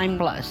End Time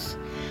Plus.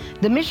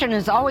 The mission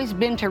has always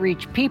been to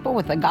reach people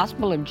with the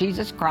gospel of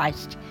Jesus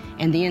Christ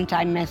and the end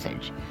time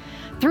message.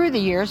 Through the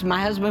years, my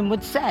husband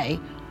would say,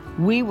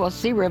 we will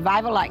see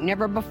revival like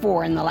never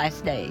before in the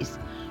last days.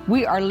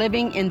 We are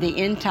living in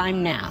the end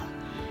time now.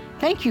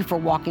 Thank you for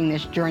walking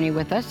this journey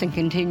with us and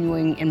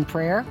continuing in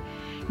prayer.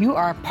 You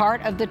are a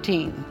part of the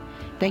team.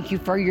 Thank you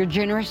for your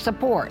generous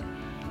support.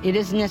 It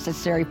is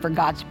necessary for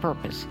God's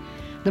purpose.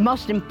 The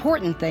most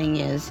important thing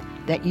is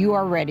that you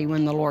are ready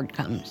when the Lord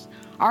comes.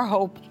 Our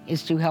hope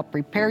is to help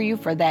prepare you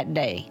for that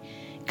day.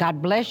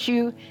 God bless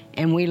you,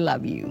 and we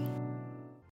love you.